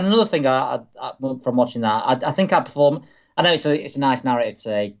 because and another thing I from watching that, I think I performed. I know it's a nice narrative to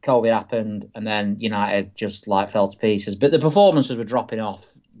say COVID happened and then United just fell to pieces, but the performances were dropping off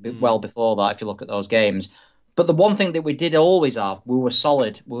well before that. If you look at those games, but the one thing that we did always have, we were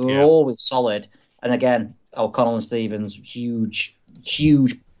solid. We were always solid, and again, O'Connell and Stevens,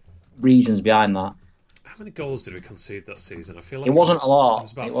 huge reasons behind that. How many goals did we concede that season? I feel like it wasn't a lot. It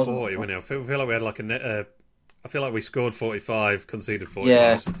was about 40. I feel like we had I feel like we scored 45, conceded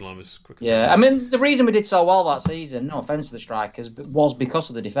 45, something like this. Yeah, I mean, the reason we did so well that season, no offence to the strikers, was because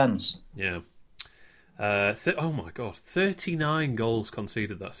of the defence. Yeah. Oh my God, 39 goals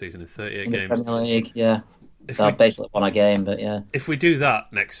conceded that season in 38 games. In the Premier League, yeah. So I basically won a game, but yeah. If we do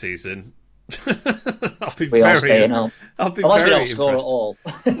that next season, I'll be all staying up. Unless we don't score at all.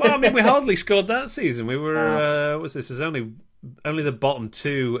 Well, I mean, we hardly scored that season. We were, what's this? There's only the bottom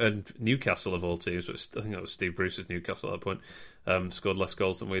two and Newcastle of all teams, which I think that was Steve Bruce's Newcastle at that point, scored less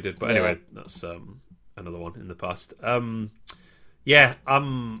goals than we did. But anyway, that's another one in the past. I'm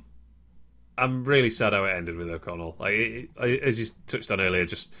really sad how it ended with O'Connell. As you touched on earlier,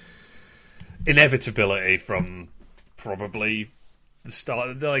 just inevitability from probably the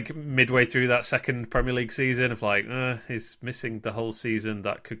start, midway through that second Premier League season of he's missing the whole season,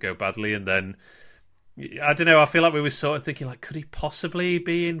 that could go badly, and then I don't know. I feel like we were sort of thinking, could he possibly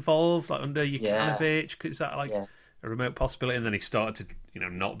be involved, under Jukanovic? Is that a remote possibility? And then he started to,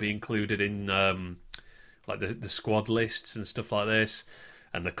 not be included in the squad lists and stuff like this,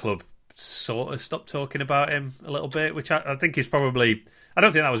 and the club sort of stopped talking about him a little bit, which I think is probably. I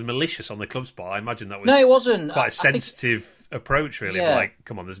don't think that was malicious on the club's part. I imagine that was it wasn't quite a sensitive approach, really.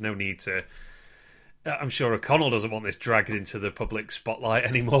 Come on, there's no need to. I'm sure O'Connell doesn't want this dragged into the public spotlight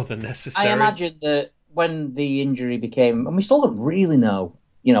any more than necessary. I imagine that when the injury became, and we still don't really know,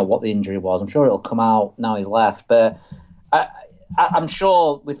 what the injury was. I'm sure it'll come out now he's left, but I'm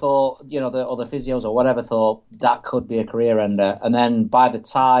sure we thought, the other physios or whatever thought that could be a career ender, and then by the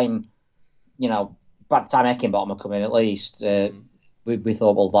time Heckingbottom would come in, at least we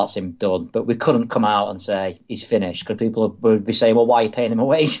thought, well, that's him done. But we couldn't come out and say he's finished, because people would be saying, well, why are you paying him a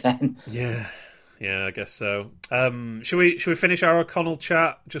wage then? Yeah, I guess so. Should we finish our O'Connell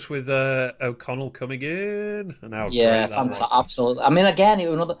chat just with O'Connell coming in? And how fantastic, absolutely. I mean, again,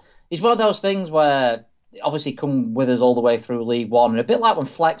 it's one of those things where obviously come with us all the way through League One, and a bit like when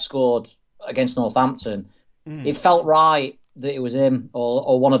Fleck scored against Northampton, it felt right that it was him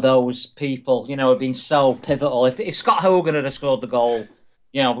or one of those people, had been so pivotal. If Scott Hogan had scored the goal,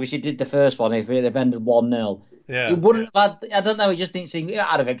 because he did the first one, if it had ended 1-0. Yeah. It wouldn't have had, I don't know, it just didn't seem,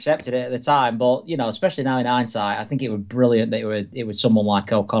 I'd have accepted it at the time, but, especially now in hindsight, I think it was brilliant that it was someone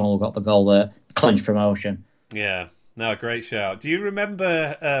like O'Connell who got the goal that clinched promotion. Yeah, no, great shout. Do you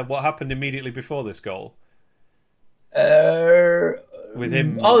remember what happened immediately before this goal? With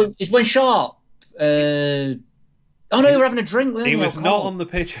him? Oh, it's when Sharp... they were having a drink, weren't they? He was not on the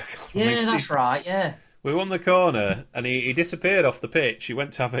pitch. That's right, yeah. We won the corner, and he disappeared off the pitch. He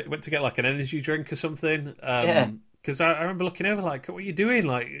went to get an energy drink or something. Because I remember looking over, what are you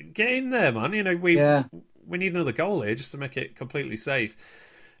doing? Get in there, man. We need another goal here just to make it completely safe.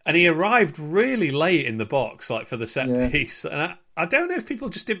 And he arrived really late in the box, for the set piece. And I don't know if people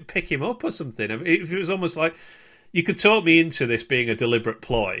just didn't pick him up or something. If it was almost like you could talk me into this being a deliberate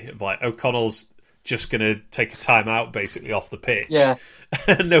ploy of O'Connell's just going to take a time out basically off the pitch. Yeah.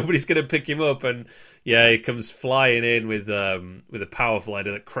 And nobody's going to pick him up. And he comes flying in with a powerful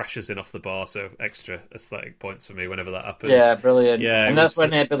header that crashes in off the bar. So extra aesthetic points for me whenever that happens. Yeah, brilliant. Yeah, and that's when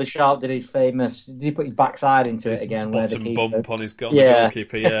Billy Sharp did his famous. Did he put his backside into it again? Bottom bump on his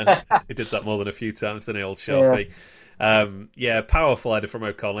goalkeeper. Yeah, he did that more than a few times, didn't he, old Sharpie? Powerful header from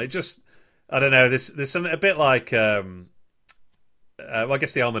O'Connell. It just, I don't know. There's something a bit like. I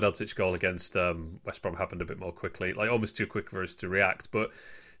guess the Ahmedhodzic goal against West Brom happened a bit more quickly, almost too quick for us to react. But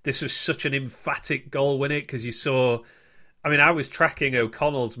this was such an emphatic goal, wasn't it? Because you saw, I was tracking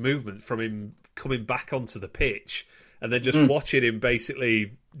O'Connell's movement from him coming back onto the pitch, and then just watching him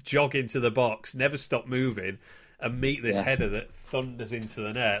basically jog into the box, never stop moving, and meet this header that thunders into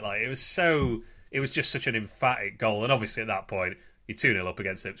the net. It was just such an emphatic goal, and obviously at that point, you're 2-0 up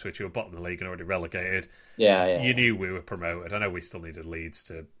against Ipswich, who were bottom of the league and already relegated. You knew we were promoted. I know we still needed Leeds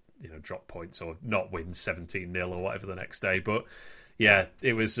to, drop points or not win 17-0 or whatever the next day, but yeah,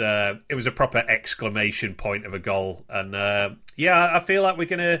 it was a proper exclamation point of a goal, and I feel like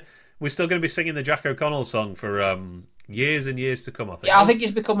we're still gonna be singing the Jack O'Connell song for years and years to come. I think. Yeah, I think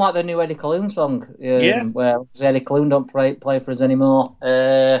it's become like the new Eddie Coloone song. Where Eddie Coloone don't play for us anymore.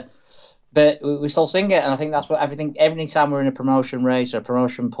 But we still sing it, and I think that's what everything. Every time we're in a promotion race or a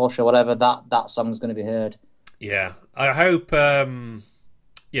promotion push or whatever, that song's going to be heard. Yeah, I hope.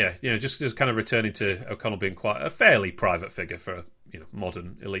 Just kind of returning to O'Connell being quite a fairly private figure for a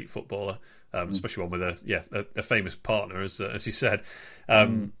modern elite footballer, especially one with a famous partner, as you said.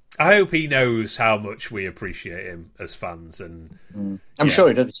 I hope he knows how much we appreciate him as fans, and I'm sure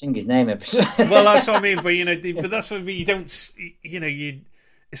he doesn't sing his name every time. Well, that's what I mean. But that's what I mean. You don't.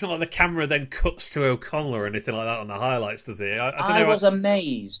 It's not like the camera then cuts to O'Connell or anything like that on the highlights, does it? I was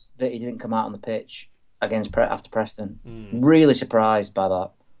amazed that he didn't come out on the pitch after Preston. Really surprised by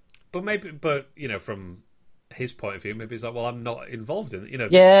that. But from his point of view, maybe he's like, well, I'm not involved in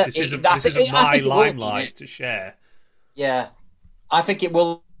it. This isn't my limelight to share. Yeah, I think it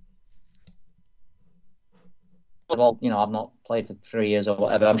will. Well, I've not played for 3 years or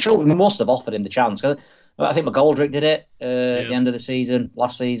whatever. I'm sure we must have offered him the chance, because I think McGoldrick did it at the end of the season,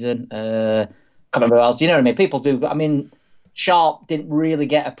 last season. Can't remember who else. You know what I mean? People do. I mean, Sharp didn't really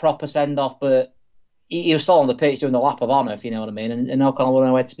get a proper send-off, but he was still on the pitch doing the lap of honour, if you know what I mean, and O'Connell was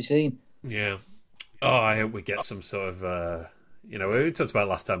nowhere to be seen. Yeah. Oh, I hope we get some sort of, we talked about it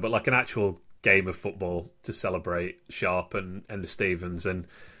last time, but like an actual game of football to celebrate Sharp and Enda Stevens, and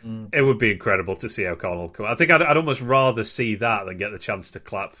it would be incredible to see O'Connell come. I think I'd almost rather see that than get the chance to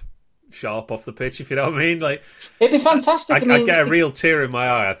clap Sharp off the pitch, if you know what I mean. Like, it'd be fantastic. I'd get a real tear in my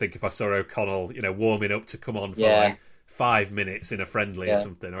eye, I think, if I saw O'Connell, warming up to come on for like 5 minutes in a friendly or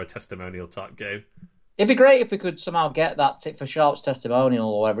something, or a testimonial type game. It'd be great if we could somehow get that tip for Sharp's testimonial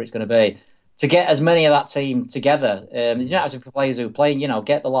or whatever it's going to be, to get as many of that team together. You don't have to be players who play,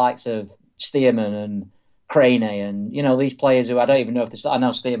 get the likes of Stearman and Craney and, these players who I don't even know if I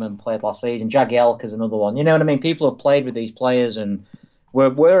know Stearman played last season. Jagielka's another one. You know what I mean? People have played with these players, and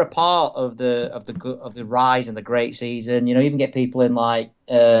we're a part of the rise and the great season. You can get people in like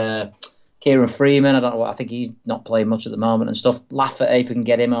Kieran Freeman. I think he's not playing much at the moment and stuff. Laugh at if we can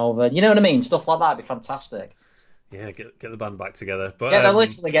get him over. You know what I mean? Stuff like that would be fantastic. Yeah, get the band back together. But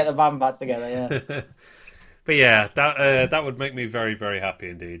literally get the band back together. Yeah. But yeah, that would make me very, very happy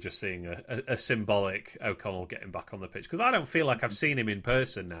indeed. Just seeing a symbolic O'Connell getting back on the pitch, because I don't feel like I've seen him in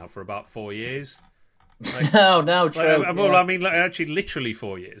person now for about 4 years. Like, no, true. I mean, actually, literally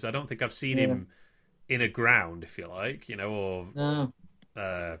 4 years. I don't think I've seen him in a ground, if you like, or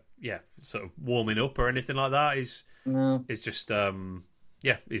sort of warming up or anything like that. He's just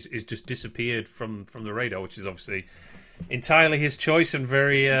he's just disappeared from the radar, which is obviously entirely his choice and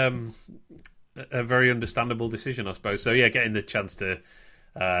very a very understandable decision, I suppose. So yeah, getting the chance to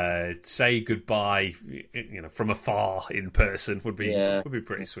say goodbye, from afar in person would be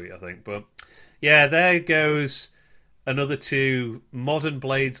pretty sweet, I think. But yeah, there goes another two modern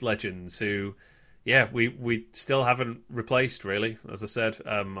Blades legends who, we still haven't replaced, really. As I said,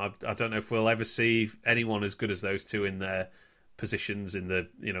 I don't know if we'll ever see anyone as good as those two in their positions, in the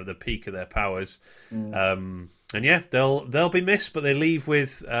the peak of their powers. And yeah, they'll be missed, but they leave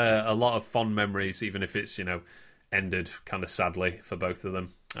with a lot of fond memories, even if it's ended kind of sadly for both of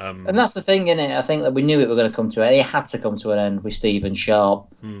them. And that's the thing, innit? I think that we knew it were going to come to it. It had to come to an end with Stephen Sharp,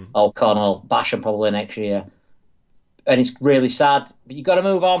 O'Connell, Basham probably next year. And it's really sad. But you've got to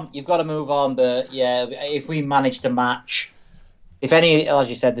move on. You've got to move on. But yeah, if we manage to match, if any, as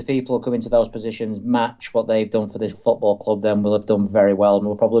you said, the people who come into those positions match what they've done for this football club, then we'll have done very well, and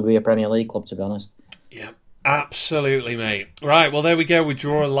we'll probably be a Premier League club, to be honest. Yeah, absolutely, mate. Right, well, there we go. We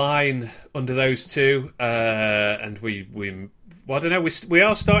draw a line under those two, and we well, I don't know. We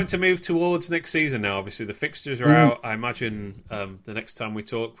are starting to move towards next season now. Obviously, the fixtures are out. I imagine the next time we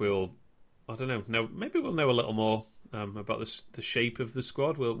talk, maybe we'll know a little more about the shape of the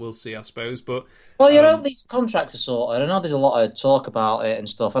squad. We'll see, I suppose. But these contracts are sorted. I know there's a lot of talk about it and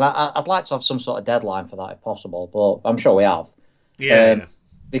stuff, and I'd like to have some sort of deadline for that if possible. But I'm sure we have. Yeah.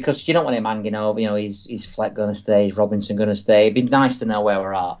 Because you don't want him hanging over. Is Fleck going to stay? Is Robinson going to stay? It'd be nice to know where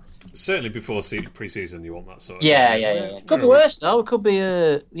we're at. Certainly before pre-season, you want that sort of. Yeah. It could be worse though. It could be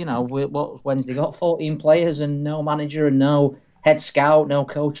what Wednesday got 14 players and no manager and no head scout, no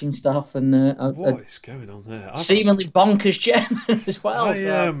coaching staff, and what is going on there? Seemingly bonkers chairman as well.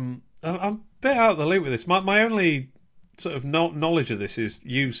 I'm a bit out of the loop with this. My only sort of knowledge of this is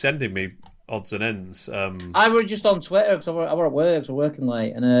you sending me odds and ends. I was just on Twitter because I were at work, so working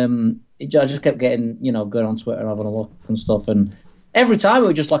late, and I just kept getting, going on Twitter and having a look and stuff, and every time it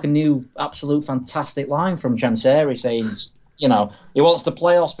was just like a new, absolute fantastic line from Chanseri saying, he wants the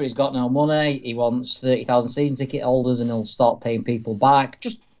playoffs, but he's got no money. He wants 30,000 season ticket holders, and he'll start paying people back.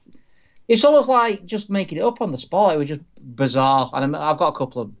 It's almost like just making it up on the spot. It was just bizarre. And I've got a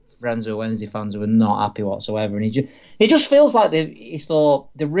couple of friends who are Wednesday fans who are not happy whatsoever. And he just feels like he's thought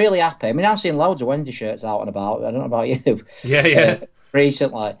they're really happy. I mean, I've seen loads of Wednesday shirts out and about. I don't know about you. Yeah.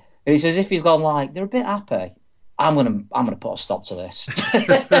 Recently, and it's as if he's gone like, they're a bit happy. I'm gonna put a stop to this.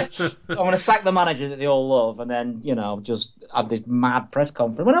 I'm gonna sack the manager that they all love, and then just have this mad press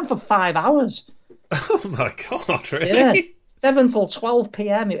conference. Went on for 5 hours. Oh my God! Really? Yeah, 7 till 12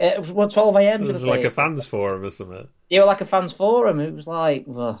 p.m. It was 12 a.m. It was like a fans forum or something. Yeah, like a fans forum. It was like,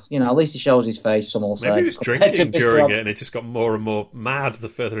 at least he shows his face. Some will say. Maybe he was drinking during it, and it just got more and more mad the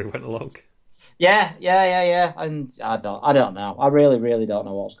further he went along. Yeah. And I don't know. I really, really don't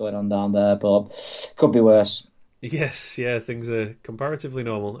know what's going on down there, but could be worse. Yes, yeah, things are comparatively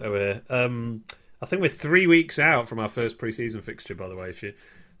normal over here. I think we're 3 weeks out from our first pre-season fixture, by the way. So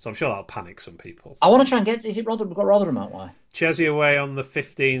I'm sure that'll panic some people. I want to try and get... Is it Rotherham? We've got Rotherham out way. Chelsea away on the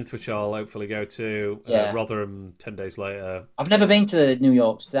 15th, which I'll hopefully go to. Yeah. Rotherham 10 days later. I've never been to New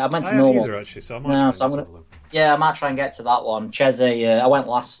York. I meant to I haven't either, actually, so I might try and I might try and get to that one. Chelsea, I went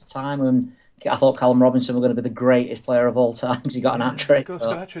last time and I thought Callum Robinson was going to be the greatest player of all time because he got an hat-trick. He got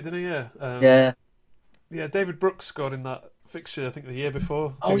a hat-trick, didn't he? Yeah. Yeah. Yeah, David Brooks scored in that fixture, I think, the year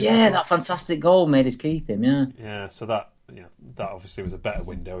before. Oh, yeah, that fantastic goal made us keep him, yeah. Yeah, so that obviously was a better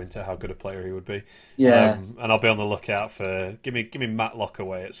window into how good a player he would be. Yeah. And I'll be on the lookout for... Give me Matlock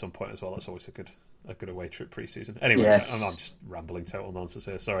away at some point as well. That's always a good away trip pre-season. Anyway, yes. I'm just rambling total nonsense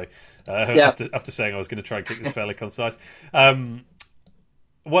here, sorry. After saying I was going to try and keep this fairly concise.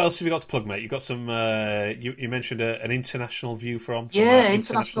 What else have you got to plug, mate? You got some... you mentioned an international view from...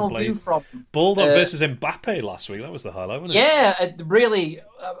 international view from... Bulldog versus Mbappe last week. That was the highlight, wasn't it? Yeah, really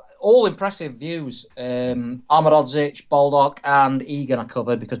all impressive views. Armadodzic, Baldock and Egan I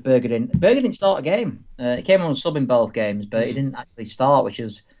covered because Berger didn't start a game. He came on sub in both games, but he didn't actually start, which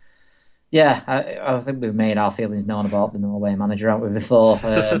is... Yeah, I think we've made our feelings known about the Norway manager, haven't we, before?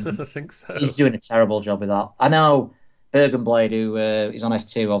 I think so. He's doing a terrible job with that. I know... Bergenblade, who is on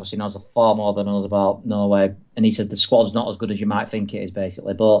S2, obviously knows far more than us about Norway, and he says the squad's not as good as you might think it is,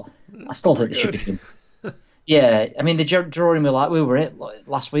 basically. But I still think they should be doing. Yeah, I mean, the drawing we were it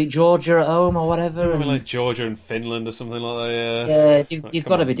last week, Georgia at home or whatever. Like Georgia and Finland or something like that. Yeah, you've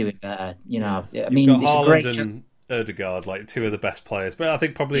got to be doing better. I mean, got it's Haaland a great. And Ødegaard, like two of the best players, but I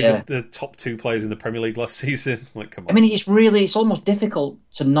think probably the top two players in the Premier League last season. Like, come on. I mean, it's almost difficult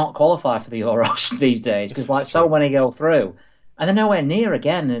to not qualify for the Euros these days because so many go through, and they're nowhere near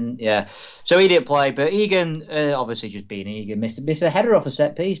again. And so he didn't play, but Egan, obviously just being Egan, missed a header off a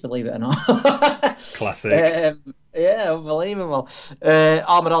set piece, believe it or not. Classic. Yeah, unbelievable.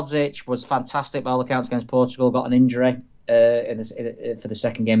 Armadodzic was fantastic by all accounts against Portugal. Got an injury. For the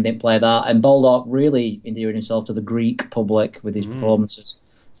second game, didn't play that, and Baldock really endeared himself to the Greek public with his performances.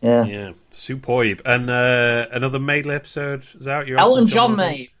 Yeah, superb. And another Madeley episode is out. Elton John,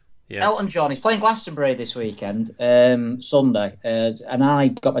 mate. Yeah. Elton John. He's playing Glastonbury this weekend, Sunday, and I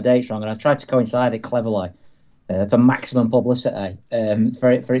got my dates wrong, and I tried to coincide it cleverly for maximum publicity.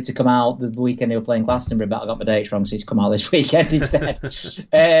 For it to come out the weekend they were playing Glastonbury, but I got my dates wrong, so it's come out this weekend instead.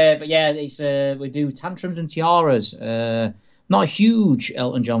 But yeah, we do Tantrums and Tiaras. Not a huge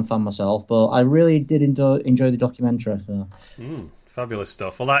Elton John fan myself, but I really did enjoy the documentary. So. Fabulous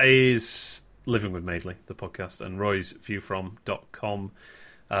stuff. Well, that is Living with Madeley, the podcast, and roysviewfrom.com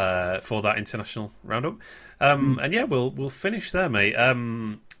for that international roundup. And yeah, we'll finish there, mate.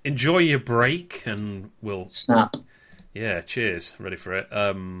 Enjoy your break, and we'll snap. Yeah, cheers. Ready for it.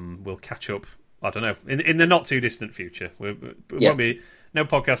 We'll catch up. I don't know in the not too distant future. Won't be no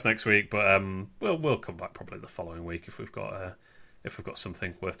podcast next week, but we'll come back probably the following week if we've got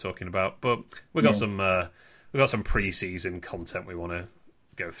something worth talking about. But we've got some pre-season content we want to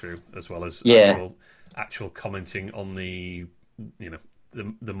go through, as well as actual commenting on the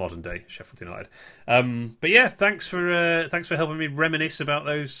the modern day Sheffield United. But yeah, thanks for helping me reminisce about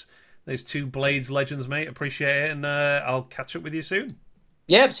those two Blades legends, mate. Appreciate it, and I'll catch up with you soon.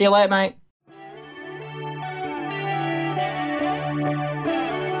 Yep, see you later, mate.